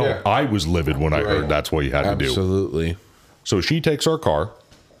really don't. Yeah. I was livid when I heard that's what you had to do. Absolutely. So she takes our car,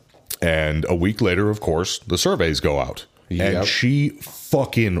 and a week later, of course, the surveys go out. Yep. And she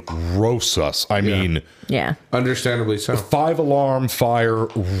fucking roasts us. I mean, Yeah. Understandably so. 5-alarm fire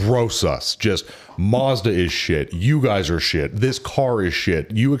roasts us. Just Mazda is shit. You guys are shit. This car is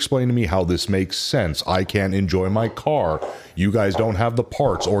shit. You explain to me how this makes sense. I can't enjoy my car. You guys don't have the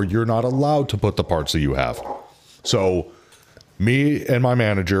parts, or you're not allowed to put the parts that you have. So me and my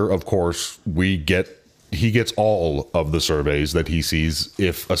manager, of course, he gets all of the surveys that he sees,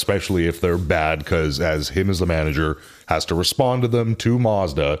 especially if they're bad, because as him as the manager has to respond to them to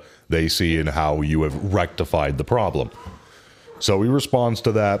Mazda, they see in how you have rectified the problem. So he responds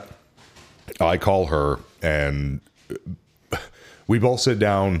to that. I call her, and we both sit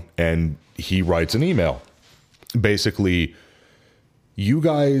down, and he writes an email. Basically, you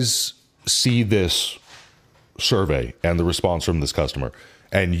guys see this survey and the response from this customer,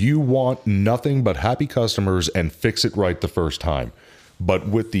 and you want nothing but happy customers and fix it right the first time. But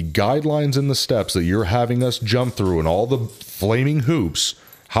with the guidelines and the steps that you're having us jump through and all the flaming hoops,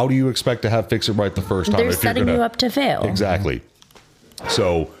 how do you expect to have fix it right the first time? They're if you're setting gonna- you up to fail. Exactly.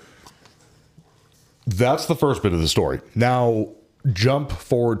 So that's the first bit of the story. Now jump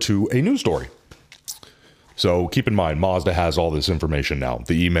forward to a new story. So keep in mind, Mazda has all this information now.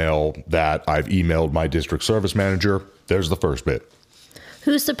 The email that I've emailed my district service manager, there's the first bit.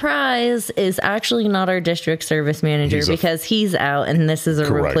 Whose surprise is actually not our district service manager because he's out and this is a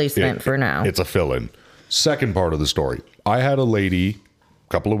Correct. replacement for now. It's a fill-in. Second part of the story. I had a lady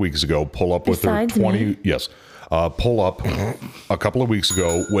a couple of weeks ago pull up with her Besides 20. me? Yes. Pull up a couple of weeks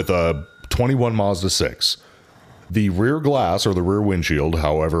ago with a 21 Mazda 6. The rear glass, or the rear windshield,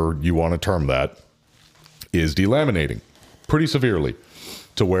 however you want to term that, is delaminating pretty severely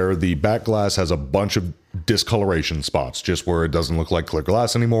to where the back glass has a bunch of discoloration spots, just where it doesn't look like clear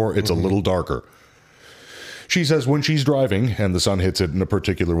glass anymore. It's a little darker. She says when she's driving and the sun hits it in a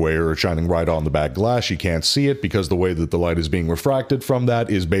particular way or shining right on the back glass, she can't see it because the way that the light is being refracted from that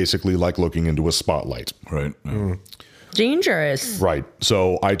is basically like looking into a spotlight. Right. Dangerous. Right.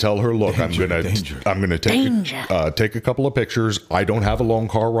 So I tell her, look, I'm gonna take a couple of pictures. I don't have a loan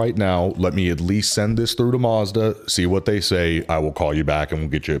car right now. Let me at least send this through to Mazda, see what they say. I will call you back and we'll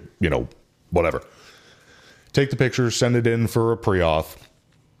get you, whatever. Take the pictures, send it in for a pre-auth.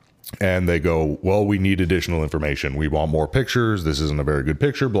 And they go, well, we need additional information. We want more pictures. This isn't a very good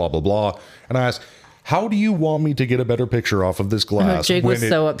picture, blah, blah, blah. And I ask, how do you want me to get a better picture off of this glass? Jake was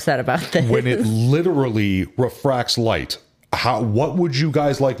so upset about this. When it literally refracts light. What would you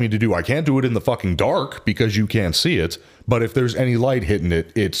guys like me to do? I can't do it in the fucking dark because you can't see it. But if there's any light hitting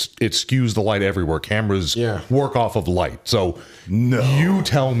it, it skews the light everywhere. Cameras work off of light. So you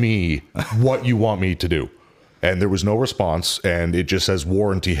tell me what you want me to do. And there was no response, and it just says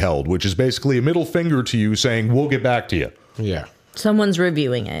warranty held, which is basically a middle finger to you saying, we'll get back to you. Yeah. Someone's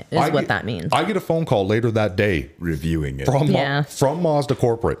reviewing it, is what that means. I get a phone call later that day. Reviewing it. From Mazda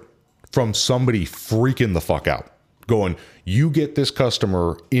Corporate, from somebody freaking the fuck out, going, you get this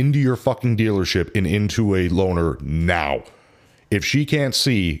customer into your fucking dealership and into a loaner now. If she can't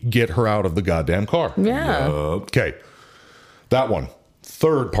see, get her out of the goddamn car. Yeah. Okay. That one.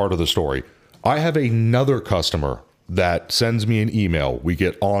 Third part of the story. I have another customer that sends me an email. We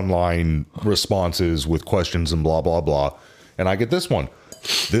get online responses with questions and blah, blah, blah. And I get this one.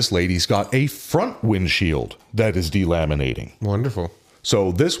 This lady's got a front windshield that is delaminating. Wonderful.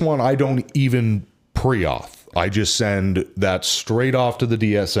 So this one, I don't even pre-auth. I just send that straight off to the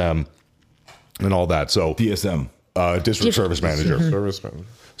DSM and all that. So DSM. District Service Manager.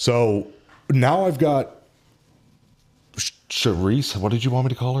 So now I've got Charisse, what did you want me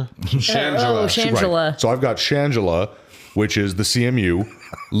to call her? Shangela. Shangela. Right. So I've got Shangela, which is the CMU,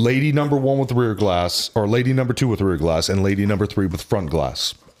 lady number 1 with rear glass, or lady number 2 with rear glass, and lady number 3 with front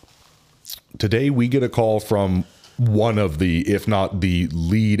glass. Today we get a call from one of the, if not the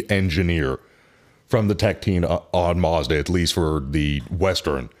lead engineer from the tech team on Mazda, at least for the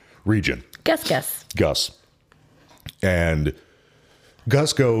Western region. Gus. And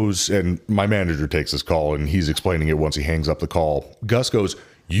Gus goes, and my manager takes this call, and he's explaining it once he hangs up the call. Gus goes,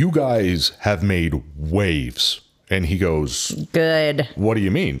 you guys have made waves. And he goes, good. What do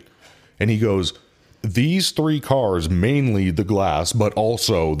you mean? And he goes, these 3 cars, mainly the Glass, but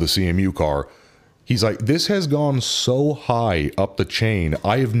also the CMU car, he's like, this has gone so high up the chain.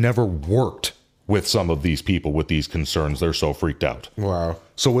 I have never worked with some of these people with these concerns. They're so freaked out. Wow.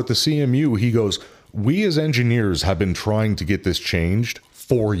 So with the CMU, he goes, we as engineers have been trying to get this changed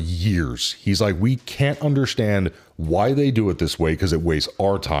for years. He's like, we can't understand why they do it this way because it wastes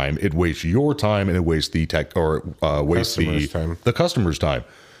our time, it wastes your time, and it wastes the tech or wastes the customer's time.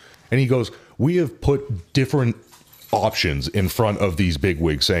 And he goes, we have put different options in front of these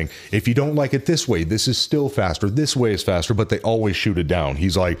bigwigs saying, if you don't like it this way, this is still faster, this way is faster, but they always shoot it down.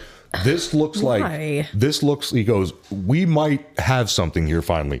 He's like, this looks Why? he goes, we might have something here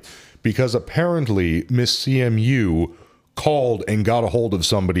finally, because apparently Miss CMU called and got a hold of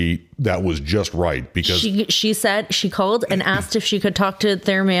somebody that was just right, because she said she called and asked if she could talk to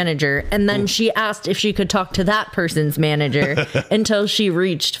their manager, and then she asked if she could talk to that person's manager until she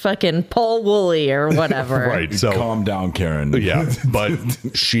reached fucking Paul Woolley or whatever. right. So Calm down, Karen. yeah, but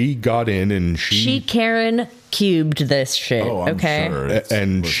she got in and She Karen cubed this shit. Oh, I'm okay. sure. It's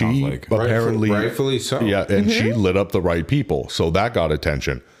and what it she sounds like. apparently Rightfully so. Yeah, and she lit up the right people, so that got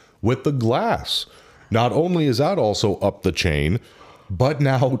attention. With the Glass, not only is that also up the chain, but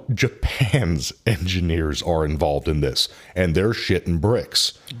now Japan's engineers are involved in this, and they're shitting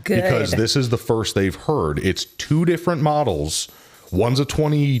bricks. Good. Because this is the first they've heard. It's 2 different models. One's a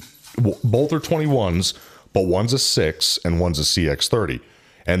 20, both are 21s, but one's a 6 and one's a CX-30.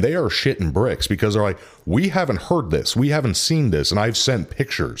 And they are shitting bricks because they're like, we haven't heard this, we haven't seen this, and I've sent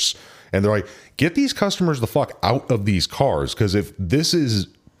pictures. And they're like, get these customers the fuck out of these cars, because if this is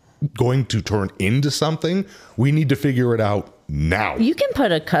going to turn into something, we need to figure it out now. You can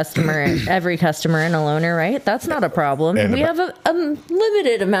put every customer in a loaner, right? That's not a problem. And we have a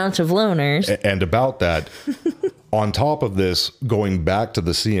limited amount of loaners. And about that, on top of this, going back to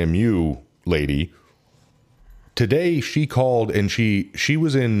the CMU lady, today she called and she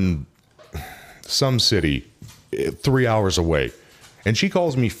was in some city 3 hours away, and she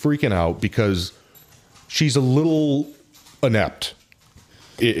calls me freaking out because she's a little inept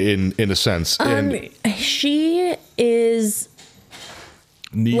in a sense. And She is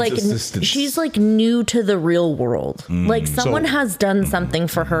Needs like assistance. she's like new to the real world. Like someone has done something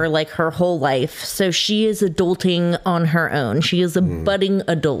for her like her whole life, so she is adulting on her own. She is a budding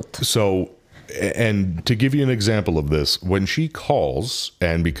adult. so, and to give you an example of this, when she calls,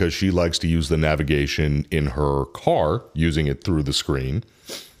 and because she likes to use the navigation in her car, using it through the screen,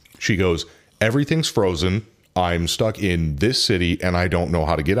 she goes, everything's frozen. I'm stuck in this city and I don't know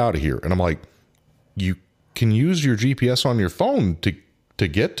how to get out of here. And I'm like, you can use your GPS on your phone to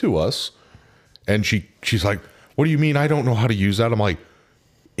get to us. And she's like, what do you mean I don't know how to use that? I'm like,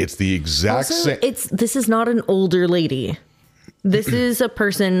 it's the exact Also, same. this is not an older lady. This is a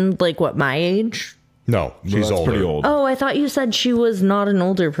person like what, my age? No, Well, she's that's older. pretty old. Oh, I thought you said she was not an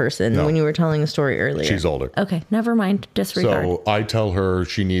older person when you were telling the story earlier. She's older. Okay, never mind. Disregard. So I tell her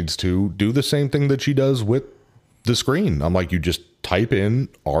she needs to do the same thing that she does with the screen. I'm like, you just type in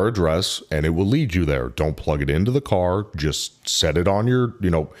our address and it will lead you there. Don't plug it into the car. Just set it on your,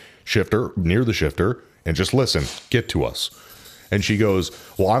 shifter, near the shifter, and just listen. Get to us. And she goes,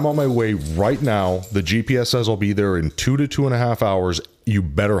 well, I'm on my way right now. The GPS says I'll be there in 2 to 2.5 hours. You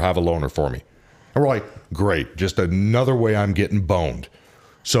better have a loaner for me. And we're like, great. Just another way I'm getting boned.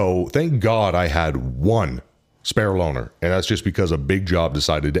 So thank God I had one spare loaner. And that's just because a big job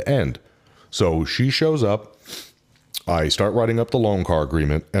decided to end. So she shows up. I start writing up the loan car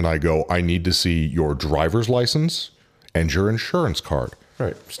agreement, and I go, I need to see your driver's license and your insurance card.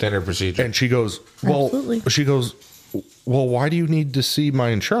 Right. Standard procedure. And she goes, well, Absolutely. why do you need to see my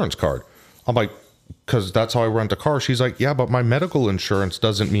insurance card? I'm like, because that's how I rent a car. She's like, yeah, but my medical insurance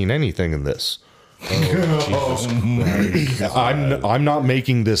doesn't mean anything in this. I'm not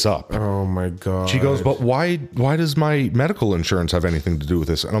making this up. Oh my God. She goes, but why does my medical insurance have anything to do with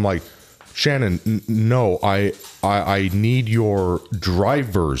this? And I'm like, Shannon, no, I need your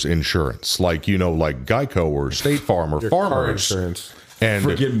driver's insurance, like Geico or State Farm or Your Farmers car insurance. And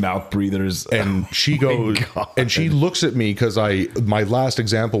Freaking mouth breathers. and she goes, and she looks at me because my last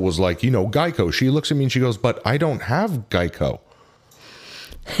example was like, Geico. She looks at me and she goes, but I don't have Geico.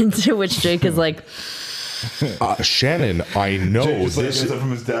 To which Jake is like, Shannon, I know this.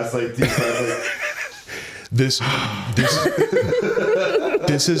 from his desk, This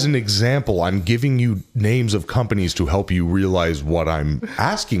is an example. I'm giving you names of companies to help you realize what I'm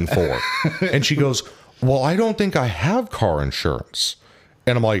asking for. And she goes, well, I don't think I have car insurance.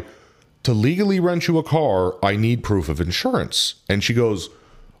 And I'm like, to legally rent you a car, I need proof of insurance. And she goes,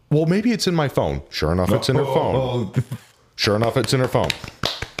 well, maybe it's in my phone. Sure enough, it's in her phone. Sure enough, it's in her phone.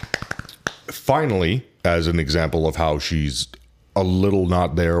 finally, as an example of how she's a little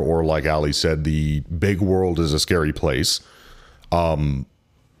not there, or like Ali said, the big world is a scary place.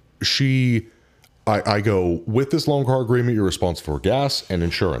 I go, with this loan car agreement, you're responsible for gas and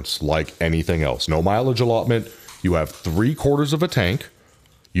insurance, like anything else. No mileage allotment. You have 3/4 of a tank.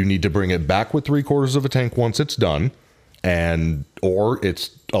 You need to bring it back with 3/4 of a tank once it's done, or it's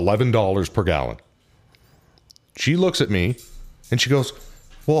 $11 per gallon. She looks at me and she goes,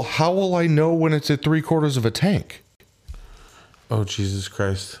 well, how will I know when it's at 3/4 of a tank? Oh, Jesus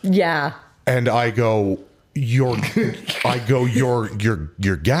Christ. Yeah. And I go, your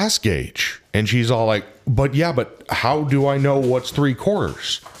gas gauge. And she's all like, but how do I know what's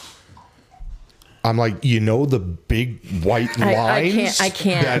 3/4? I'm like, the big white lines. I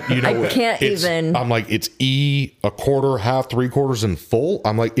can't. That, I can't even. I'm like, it's E, a quarter, half, 3/4, and full.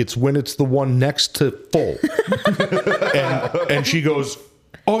 I'm like, it's when it's the one next to full. and she goes,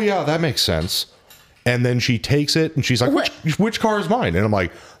 oh yeah, that makes sense. And then she takes it and she's like, which car is mine? And I'm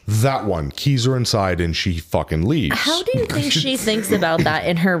like, that one. Keys are inside, and she fucking leaves. How do you think she thinks about that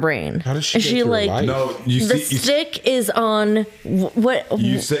in her brain? How does she Is get she through like, life? No, the stick is on what?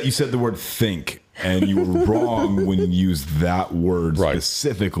 You said the word think, and you were wrong when you used that word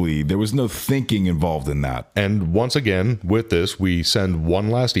specifically. There was no thinking involved in that. And once again, with this, we send one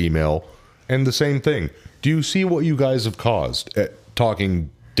last email, and the same thing. Do you see what you guys have caused?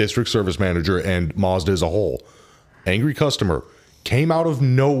 Talking district service manager and Mazda as a whole. Angry customer. Came out of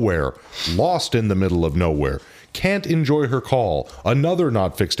nowhere. Lost in the middle of nowhere. Can't enjoy her call. Another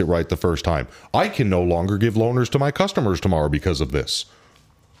not fixed it right the first time. I can no longer give loaners to my customers tomorrow because of this.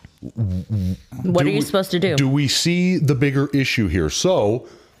 What are you supposed to do? Do we see the bigger issue here? So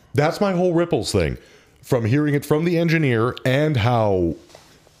that's my whole Ripples thing. From hearing it from the engineer, and how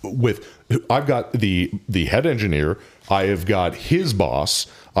I've got the head engineer, I have got his boss,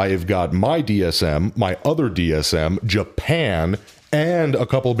 I have got my DSM, my other DSM, Japan, and a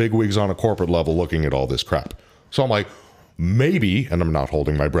couple big wigs on a corporate level looking at all this crap. So I'm like, maybe, and I'm not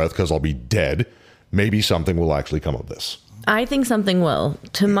holding my breath because I'll be dead, maybe something will actually come of this. I think something will.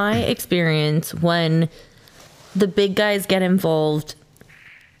 To my experience, when the big guys get involved,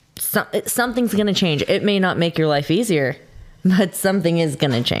 something's going to change. It may not make your life easier, but something is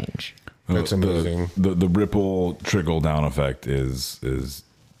going to change. That's amazing. The ripple trickle down effect is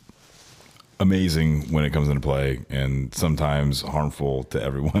amazing when it comes into play, and sometimes harmful to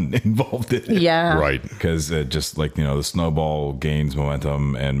everyone involved in it. Yeah. Right. Because it just the snowball gains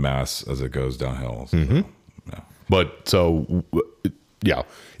momentum and mass as it goes downhill. So, yeah. But so, yeah,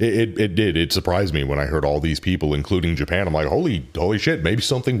 it did. It surprised me when I heard all these people, including Japan. I'm like, holy shit, maybe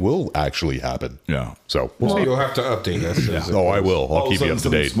something will actually happen. Yeah. So So you'll have to update us. oh, I will. I'll keep you up to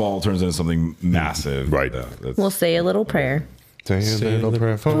something date. small turns into something massive. Right. We'll say a little prayer. Say a little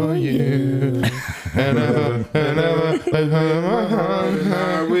prayer for you. And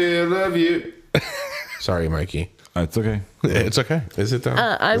we love you. Sorry, Mikey. It's okay. It's okay. Is it though?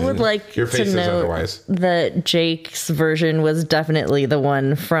 I would like Your to face is know otherwise. that Jake's version was definitely the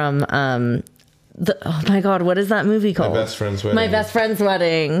one from oh my god, what is that movie called? Best Friend's Wedding. My Best Friend's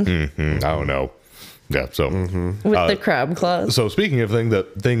Wedding. I don't know. Yeah. So, With the crab claws. so speaking of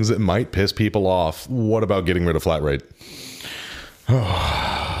things that might piss people off, what about getting rid of flat rate?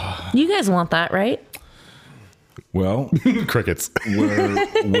 You guys want that, right? Well, Crickets.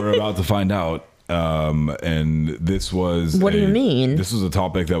 we're about to find out. And this was What do you mean? This was a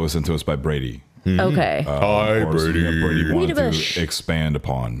topic that was sent to us by Brady. Okay. Hi, Of course, Brady. Brady wanted Bush. to expand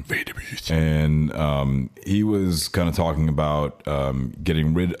upon. And he was kind of talking about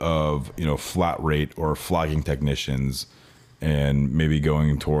getting rid of flat rate or flagging technicians, and maybe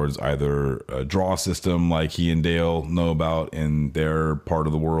going towards either a draw system like he and Dale know about in their part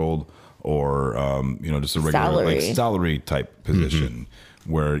of the world, or just a regular salary type position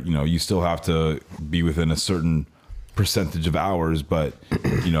where you still have to be within a certain percentage of hours, but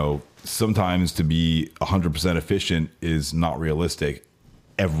sometimes to be 100% efficient is not realistic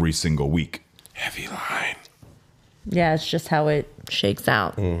every single week. Heavy line. Yeah, it's just how it shakes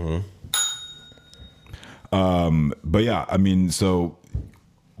out. But yeah, I mean, so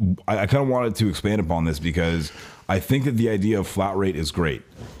I kind of wanted to expand upon this because I think that the idea of flat rate is great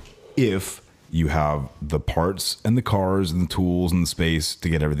if you have the parts and the cars and the tools and the space to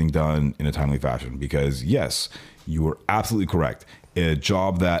get everything done in a timely fashion. Because yes, you are absolutely correct. A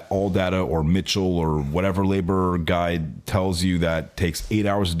job that ALLDATA or Mitchell or whatever labor guide tells you that takes 8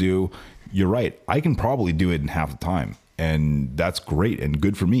 hours to do, you're right. I can probably do it in half the time, and that's great and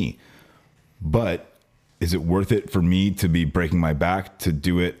good for me. But is it worth it for me to be breaking my back to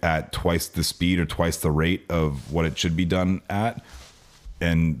do it at twice the speed or twice the rate of what it should be done at?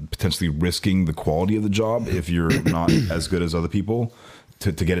 and potentially risking the quality of the job if you're not as good as other people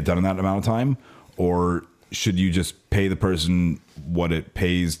to get it done in that amount of time? Or should you just pay the person what it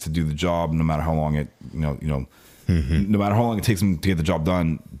pays to do the job, no matter how long it, no matter how long it takes them to get the job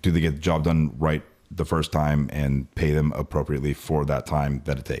done? Do they get the job done right the first time and pay them appropriately for that time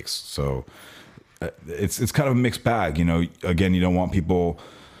that it takes? So it's kind of a mixed bag. Again, you don't want people.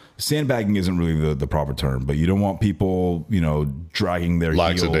 Sandbagging isn't really the proper term, but you don't want people, dragging their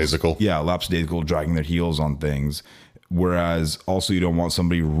lackadaisical. heels. Yeah, lackadaisical, dragging their heels on things. Whereas also you don't want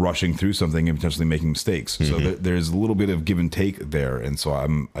somebody rushing through something and potentially making mistakes. So there's a little bit of give and take there. And so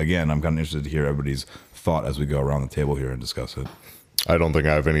I'm kind of interested to hear everybody's thought as we go around the table here and discuss it. I don't think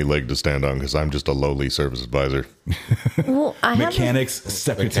I have any leg to stand on because I'm just a lowly service advisor. Well, Mechanics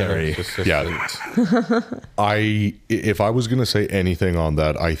secretary. Yeah. If I was going to say anything on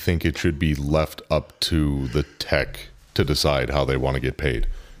that, I think it should be left up to the tech to decide how they want to get paid.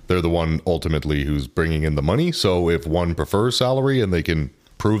 They're the one ultimately who's bringing in the money. So if one prefers salary and they can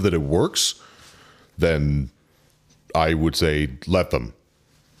prove that it works, then I would say let them.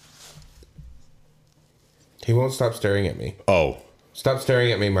 He won't stop staring at me. Oh. Stop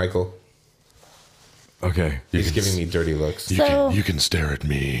staring at me, Michael. Okay. He's giving me dirty looks. You can stare at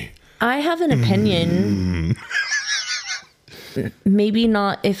me. I have an opinion. Maybe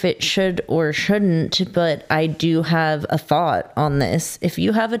not if it should or shouldn't, but I do have a thought on this. If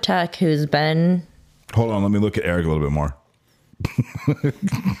you have a tech who's been... Hold on, let me look at Eric a little bit more.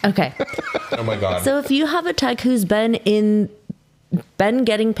 Okay. Oh my God. So if you have a tech who's been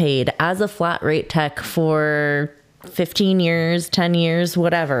getting paid as a flat rate tech for 15 years, 10 years,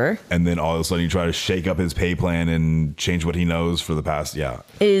 whatever. And then all of a sudden you try to shake up his pay plan and change what he knows for the past,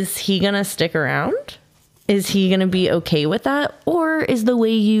 Is he going to stick around? Is he going to be okay with that? Or is the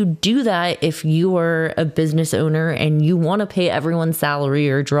way you do that, if you are a business owner and you want to pay everyone's salary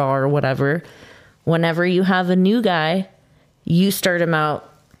or draw or whatever, whenever you have a new guy, you start him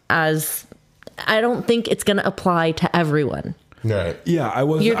out as... I don't think it's going to apply to everyone. Right. Yeah, I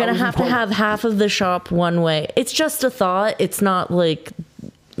was. You're going to have half of the shop one way. It's just a thought. It's not like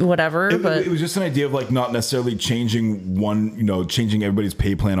whatever. But it was just an idea of like not necessarily changing changing everybody's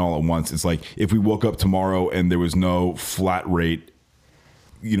pay plan all at once. It's like if we woke up tomorrow and there was no flat rate,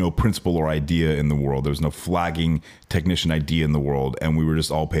 principle or idea in the world. There was no flagging technician idea in the world, and we were just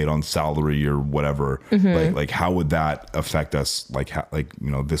all paid on salary or whatever. Like how would that affect us?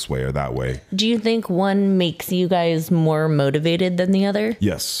 This way or that way? do you think one makes you guys more motivated than the other?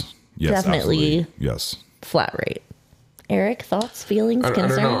 Yes. Definitely. Absolutely. Yes. Flat rate. Eric, thoughts, feelings, I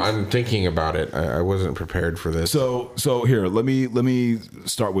concerns? don't know. I'm thinking about it. I wasn't prepared for this. So here, let me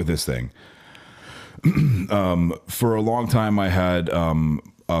start with this thing. For a long time, I had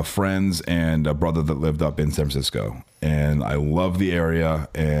friends and a brother that lived up in San Francisco, and I loved the area,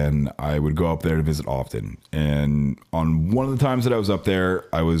 and I would go up there to visit often. And on one of the times that I was up there,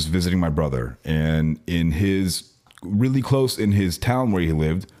 I was visiting my brother, and really close in his town where he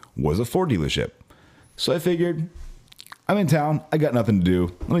lived was a Ford dealership. So I figured, I'm in town, I got nothing to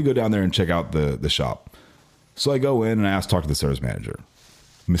do. Let me go down there and check out the shop. So I go in and I talk to the service manager.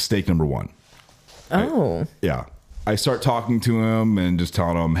 Mistake number one. Oh. I start talking to him and just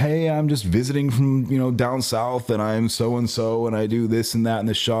telling him, hey, I'm just visiting from, down south, and I'm so-and-so, and I do this and that in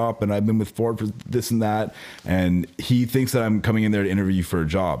the shop, and I've been with Ford for this and that. And he thinks that I'm coming in there to interview for a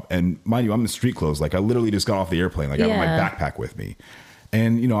job. And mind you, I'm in street clothes. Like I literally just got off the airplane. Like I have my backpack with me.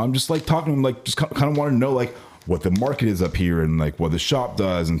 And, I'm just like talking to him, like just kind of want to know like what the market is up here and like what the shop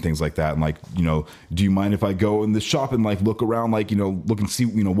does and things like that. And like, do you mind if I go in the shop and like look around, like, look and see,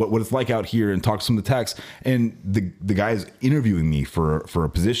 what it's like out here and talk to some of the techs. And the guy is interviewing me for a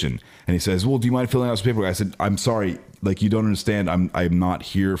position. And he says, well, do you mind filling out some paperwork? I said, I'm sorry. Like, you don't understand. I'm not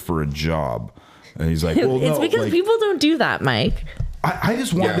here for a job. And he's like, well, it's no, because like, people don't do that, Mike. I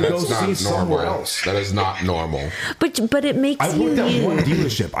just wanted to go see somewhere else. That is not normal. But it makes I worked at one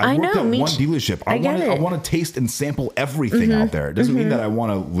dealership. I want to taste and sample everything out there. It doesn't mean that I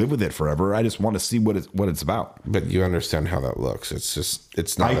want to live with it forever. I just want to see what it's about. But you understand how that looks.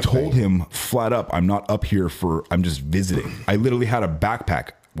 It's not. I told him flat up, I'm not up here I'm just visiting. I literally had a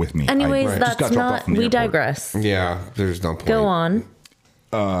backpack with me. Anyways, just that's got dropped not. off from the We airport. digress. Yeah, there's no point. Go on.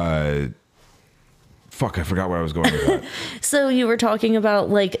 Fuck, I forgot where I was going with that. So you were talking about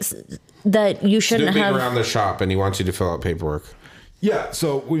like that you shouldn't Snooping have. around the shop, and he wants you to fill out paperwork. Yeah,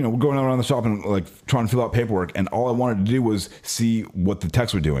 so we're going around the shop and like trying to fill out paperwork, and all I wanted to do was see what the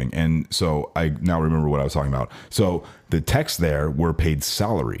techs were doing. And so I now remember what I was talking about. So the techs there were paid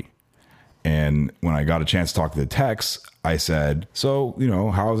salary. And when I got a chance to talk to the techs, I said, so,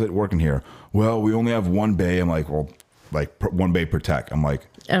 how's it working here? Well, we only have one bay. I'm like, well, one bay per tech. I'm like,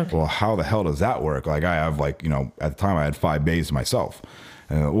 Okay. well, how the hell does that work? Like I have at the time I had 5 bays myself.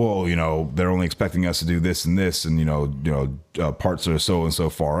 Well, they're only expecting us to do this and this, and parts are so and so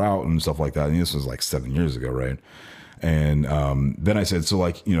far out and stuff like that. And this was like 7 years ago, right? And then I said, so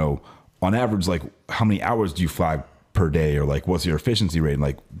on average, how many hours do you flag per day, or what's your efficiency rate?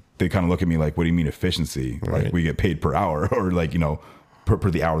 And they kind of look at me like, what do you mean efficiency? Right. Like we get paid per hour, or per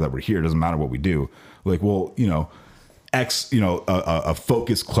the hour that we're here. It doesn't matter what we do. A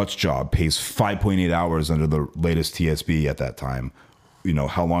focused clutch job pays 5.8 hours under the latest TSB at that time.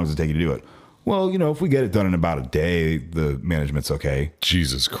 How long does it take you to do it? Well, if we get it done in about a day, the management's okay.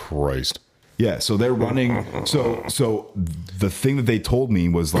 Jesus Christ. Yeah, so they're running. So the thing that they told me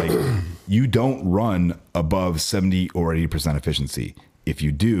was you don't run above 70 or 80% efficiency. If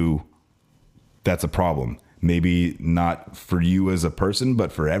you do, that's a problem. Maybe not for you as a person,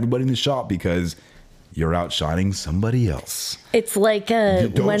 but for everybody in the shop, because you're outshining somebody else. It's like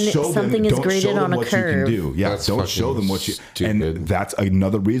when something is graded on a curve. Yeah, That's don't show them what you stupid. And that's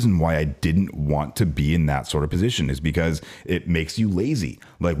another reason why I didn't want to be in that sort of position, is because it makes you lazy.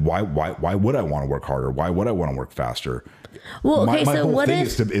 Why would I want to work harder? Why would I want to work faster? Well, okay, my so whole what thing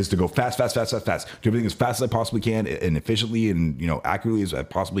if is to go fast, do everything as fast as I possibly can and efficiently and accurately as I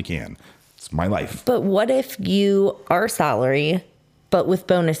possibly can. It's my life. But what if you are salary, but with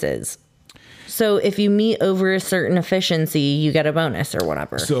bonuses? So if you meet over a certain efficiency, you get a bonus or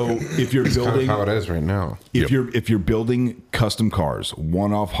whatever. So if you're Kind of building, how it is right now. if you're building custom cars,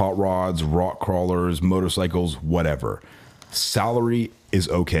 one-off hot rods, rock crawlers, motorcycles, whatever, salary is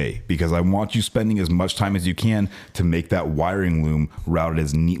okay, because I want you spending as much time as you can to make that wiring loom routed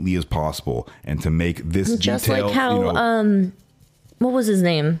as neatly as possible, and to make this Just detail, like how what was his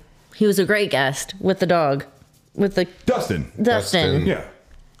name? He was a great guest with the dog, with the Dustin. Dustin.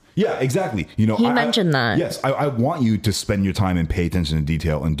 Yeah, exactly. He mentioned that. Yes, I want you to spend your time and pay attention to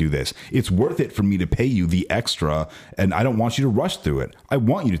detail and do this. It's worth it for me to pay you the extra, and I don't want you to rush through it. I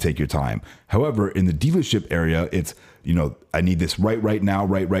want you to take your time. However, in the dealership area, it's, I need this right now.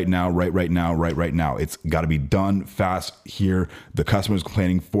 It's got to be done fast here. The customer's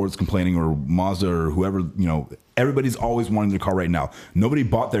complaining, Ford's complaining, or Mazda, or whoever, everybody's always wanting their car right now. Nobody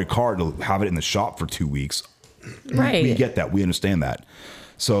bought their car to have it in the shop for 2 weeks. Right. We get that. We understand that.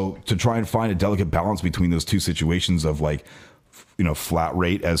 So to try and find a delicate balance between those two situations of flat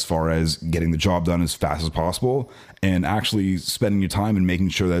rate as far as getting the job done as fast as possible, and actually spending your time and making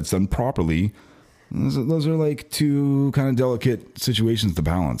sure that it's done properly, those are two kind of delicate situations to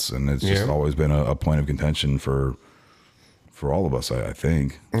balance. And it's just always been a point of contention for all of us, I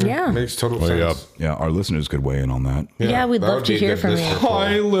think. Yeah. Makes total sense. Yeah, our listeners could weigh in on that. Yeah, we'd that love would to be a hear good from you. listener poll.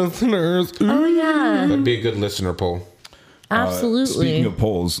 Hi, listeners. Oh yeah, That'd be a good listener poll. absolutely. Speaking of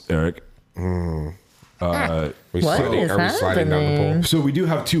polls, Eric, We What sliding, is are we sliding down the happening? poll? so we do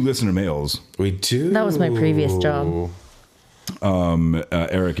have 2 listener mails. We do. That was my previous job.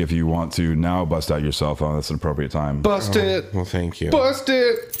 Eric, if you want to now bust out yourself, that's an appropriate time. Bust it. Well, thank you. Bust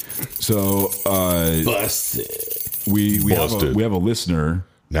it. So we Busted. have a listener.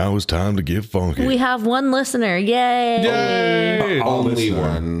 Now it's time to get funky. We have one listener. Yay! Yay! Only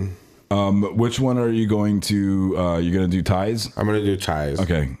listener. one. Which one are you going to? You're going to do ties? I'm gonna do ties.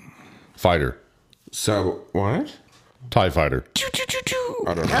 Okay. Fighter. So what? TIE Fighter.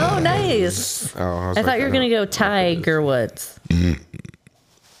 I don't know. Oh, nice. Oh, I was I like, thought you were don't gonna know. go Tiger Woods.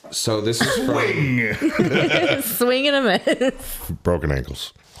 So this is from Swing and a miss. Broken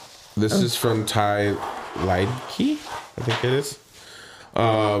ankles. this is from Ty Leidke, I think it is.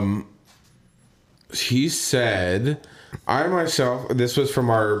 He said, I myself, this was from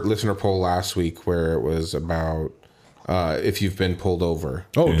our listener poll last week, where it was about if you've been pulled over.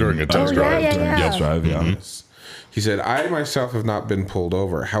 Oh, during a test drive. yeah. Test drive, yeah. He said, I myself have not been pulled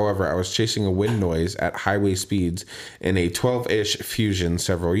over. However, I was chasing a wind noise at highway speeds in a 12-ish Fusion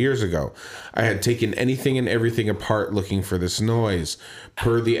several years ago. I had taken anything and everything apart looking for this noise,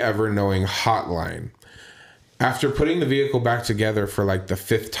 per the ever-knowing hotline. After putting the vehicle back together for like the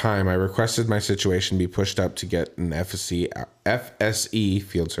 5th time, I requested my situation be pushed up to get an FSE,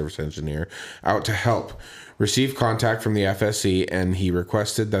 field service engineer, out to help. Received contact from the FSE, and he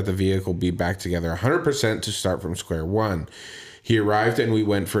requested that the vehicle be back together 100% to start from square one. He arrived and we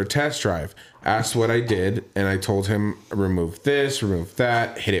went for a test drive. Asked what I did, and I told him, remove this, remove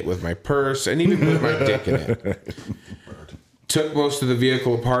that, hit it with my purse, and even put my dick in it. Took most of the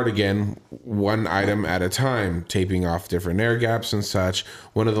vehicle apart again, one item at a time, taping off different air gaps and such.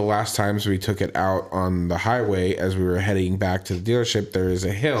 One of the last times we took it out on the highway as we were heading back to the dealership, there is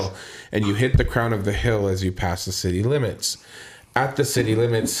a hill, and you hit the crown of the hill as you pass the city limits. At the city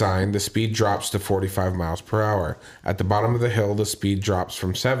limits sign, the speed drops to 45 miles per hour. At the bottom of the hill, the speed drops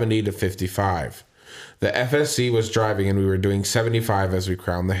from 70 to 55. The FSC was driving and we were doing 75 as we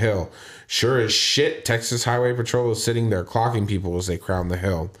crowned the hill. Sure as shit, Texas Highway Patrol was sitting there clocking people as they crowned the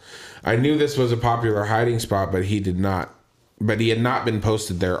hill. I knew this was a popular hiding spot, but he had not been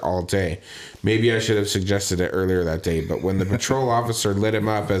posted there all day. Maybe I should have suggested it earlier that day, but when the patrol officer lit him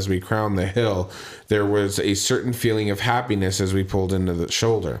up as we crowned the hill, there was a certain feeling of happiness as we pulled into the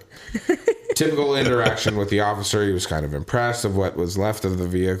shoulder. Typical interaction with the officer. He was kind of impressed of what was left of the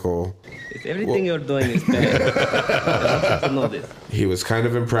vehicle. If everything you're doing is bad, I want you to know this. He was kind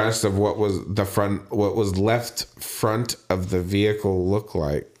of impressed of what was left front of the vehicle looked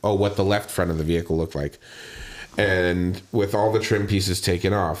like. Oh, what the left front of the vehicle looked like. And with all the trim pieces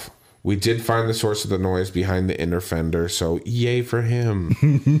taken off. We did find the source of the noise behind the inner fender, so yay for him. He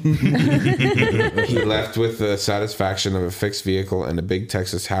left with the satisfaction of a fixed vehicle and a big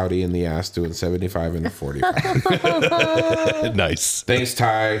Texas howdy in the ass doing 75 and a 45. Nice. Thanks,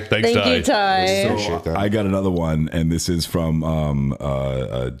 Ty. Thanks, Thank you, Ty. Appreciate that. I got another one, and this is from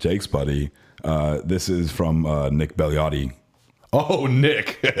Jake's buddy. This is from Nick Beliotti. Oh,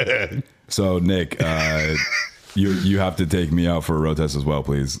 Nick. So, Nick, you have to take me out for a road test as well,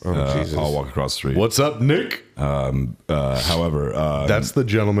 please. Jesus. I'll walk across the street. What's up, Nick? However, That's the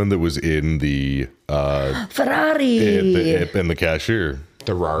gentleman that was in the Ferrari. in the cashier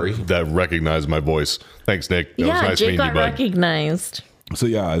The Rari. that recognized my voice. Thanks, Nick. That was Yeah, nice Jake meeting got you, bud. recognized. so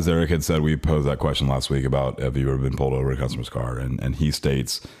yeah, as Eric had said, we posed that question last week about have you ever been pulled over in a customer's car, and he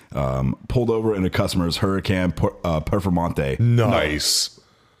states pulled over in a customer's Huracan Performante. Nice.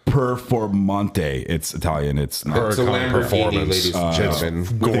 Performante. It's Italian. It's not. It's a Huracan Lamborghini, Performance. ladies and gentlemen.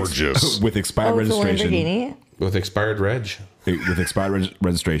 Gorgeous. With expired registration. With expired reg. With expired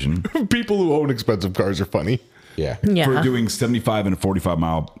registration. People who own expensive cars are funny. Yeah. Yeah. For doing 75 in a 45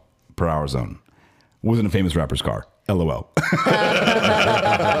 mile per hour zone. Wasn't a famous rapper's car. LOL.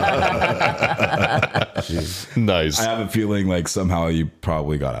 Nice. I have a feeling like somehow you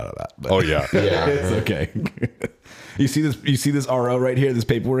probably got out of that. But Oh, yeah. Yeah. it's okay. You see this RO right here, this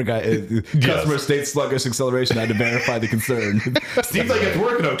paperwork. Customer state sluggish acceleration. I had to verify the concern. Seems like it's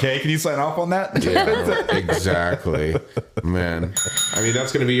working okay. Can you sign off on that? Yeah, exactly. Man. I mean,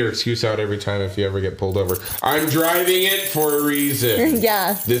 that's going to be your excuse out every time if you ever get pulled over. I'm driving it for a reason.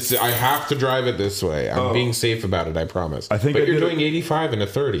 Yeah. I have to drive it this way. I'm being safe about it, I promise. I think but I you're did doing 85 and a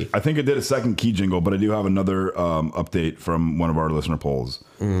 30. I think I did a second key jingle, but I do have another update from one of our listener polls.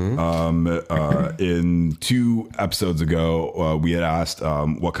 In 2 episodes ago, we had asked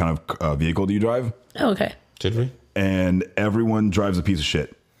what kind of vehicle do you drive? Okay. Did we? And everyone drives a piece of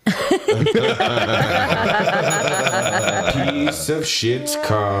shit. Piece of shit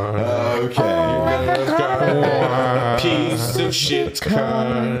car. Okay. Piece of shit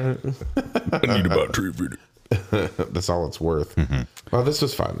car. I need about 3 feet. That's all it's worth. Well, this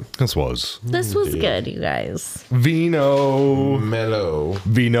was fun. This was This was good, you guys. Vino. Mellow.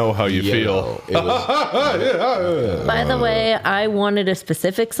 Vino, how you Yellow. feel? It was By the way, I wanted a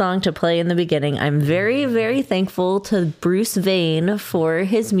specific song to play in the beginning. I'm very, very thankful to Bruce Vane for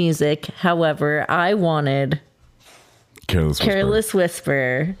his music. However, I wanted Careless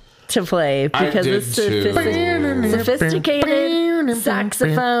Whisper to play because did it's too. sophisticated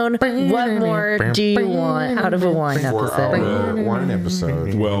saxophone. What more do you want out of a wine for episode? our wine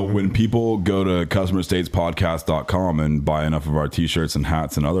episode. Well, when people go to customerstatespodcast.com and buy enough of our t-shirts and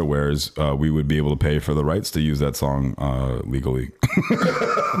hats and other wares, we would be able to pay for the rights to use that song legally.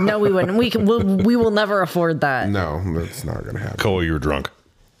 No, we wouldn't. We will never afford that. No, that's not going to happen. Cole, you're drunk.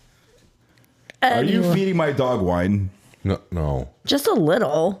 Are you feeding my dog wine? No. Just a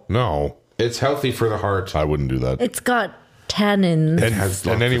little. No. It's healthy for the heart. I wouldn't do that. It's got tannins.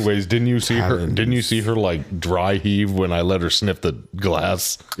 And anyways, didn't you see her? talent. Didn't you see her like dry heave when I let her sniff the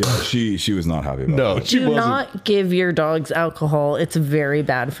glass? Yeah, she was not happy about No, that. she Do wasn't. not give your dogs alcohol. It's very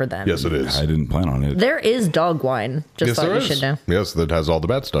bad for them. Yes, it is. I didn't plan on it. There is dog wine. Just Yes, thought there you is. should know. Yes, that has all the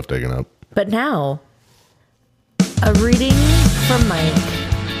bad stuff taken out. But now, a reading from Mike.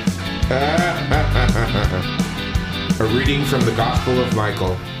 A reading from the Gospel of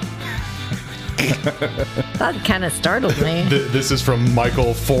Michael. That kind of startled me. This is from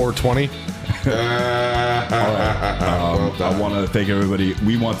Michael 420. I want to thank everybody.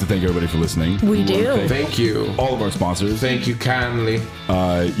 We want to thank everybody for listening. We want to do. thank Thank you. all of our sponsors. Thank you kindly.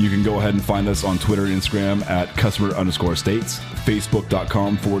 You can go ahead and find us on Twitter and Instagram at customer_states,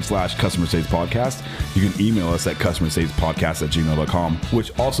 facebook.com/customer states podcast. You can email us at customerstatespodcast@gmail.com,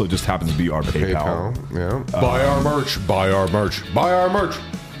 which also just happens to be our PayPal. PayPal. Yeah. Buy our merch. Buy our merch. Buy our merch.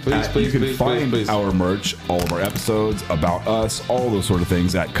 You can find our merch, all of our episodes, about us, all those sort of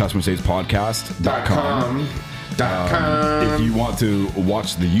things at customerstatespodcast.com. If you want to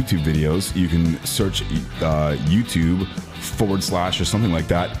watch the YouTube videos, you can search YouTube / or something like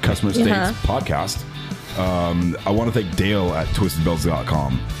that, Customer States Podcast. I want to thank Dale at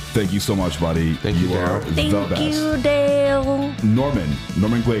twistedbelts.com. Thank you so much, buddy. You are the best. Thank you, Dale.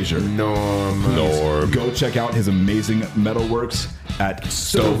 Norman Glazier. Norm. Go check out his amazing metalworks at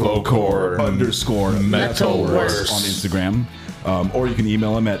Stovocore_metalworks on Instagram. Or you can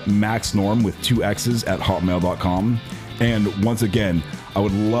email him at maxnorm with 2 X's at hotmail.com. And once again, I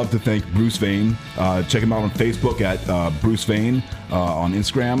would love to thank Bruce Vane. Check him out on Facebook at Bruce Vane, on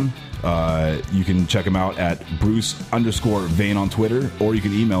Instagram. You can check him out at Bruce_Vane on Twitter, or you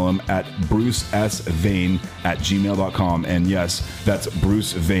can email him at brucesvane@gmail.com. And yes, that's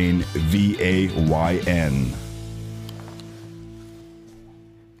Bruce Vane, VAYN.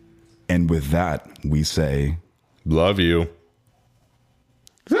 And with that, we say, Love you.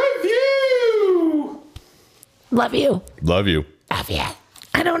 Love you. Love you. Love ya.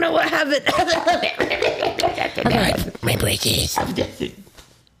 I don't know what happened. My bridges.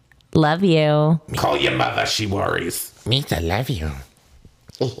 Love you. Call your mother, she worries. Means I love you.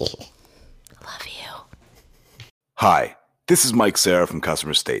 Love you. hi, this is Mike Serra from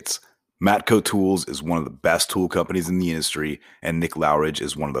Customer States. Matco Tools is one of the best tool companies in the industry, and Nick Lowridge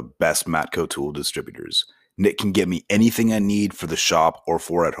is one of the best Matco tool distributors. Nick can get me anything I need for the shop or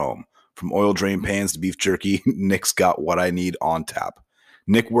for at home. From oil drain pans to beef jerky, Nick's got what I need on tap.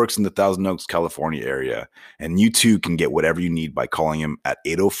 Nick works in the Thousand Oaks, California area, and you too can get whatever you need by calling him at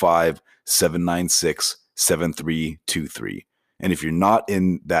 805-796-7323. And if you're not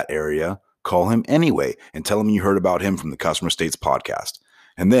in that area, call him anyway and tell him you heard about him from the Customer States podcast.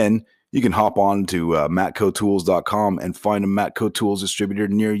 And then you can hop on to matcotools.com and find a Matco Tools distributor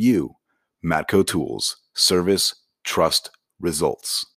near you. Matco Tools. Service, trust, results.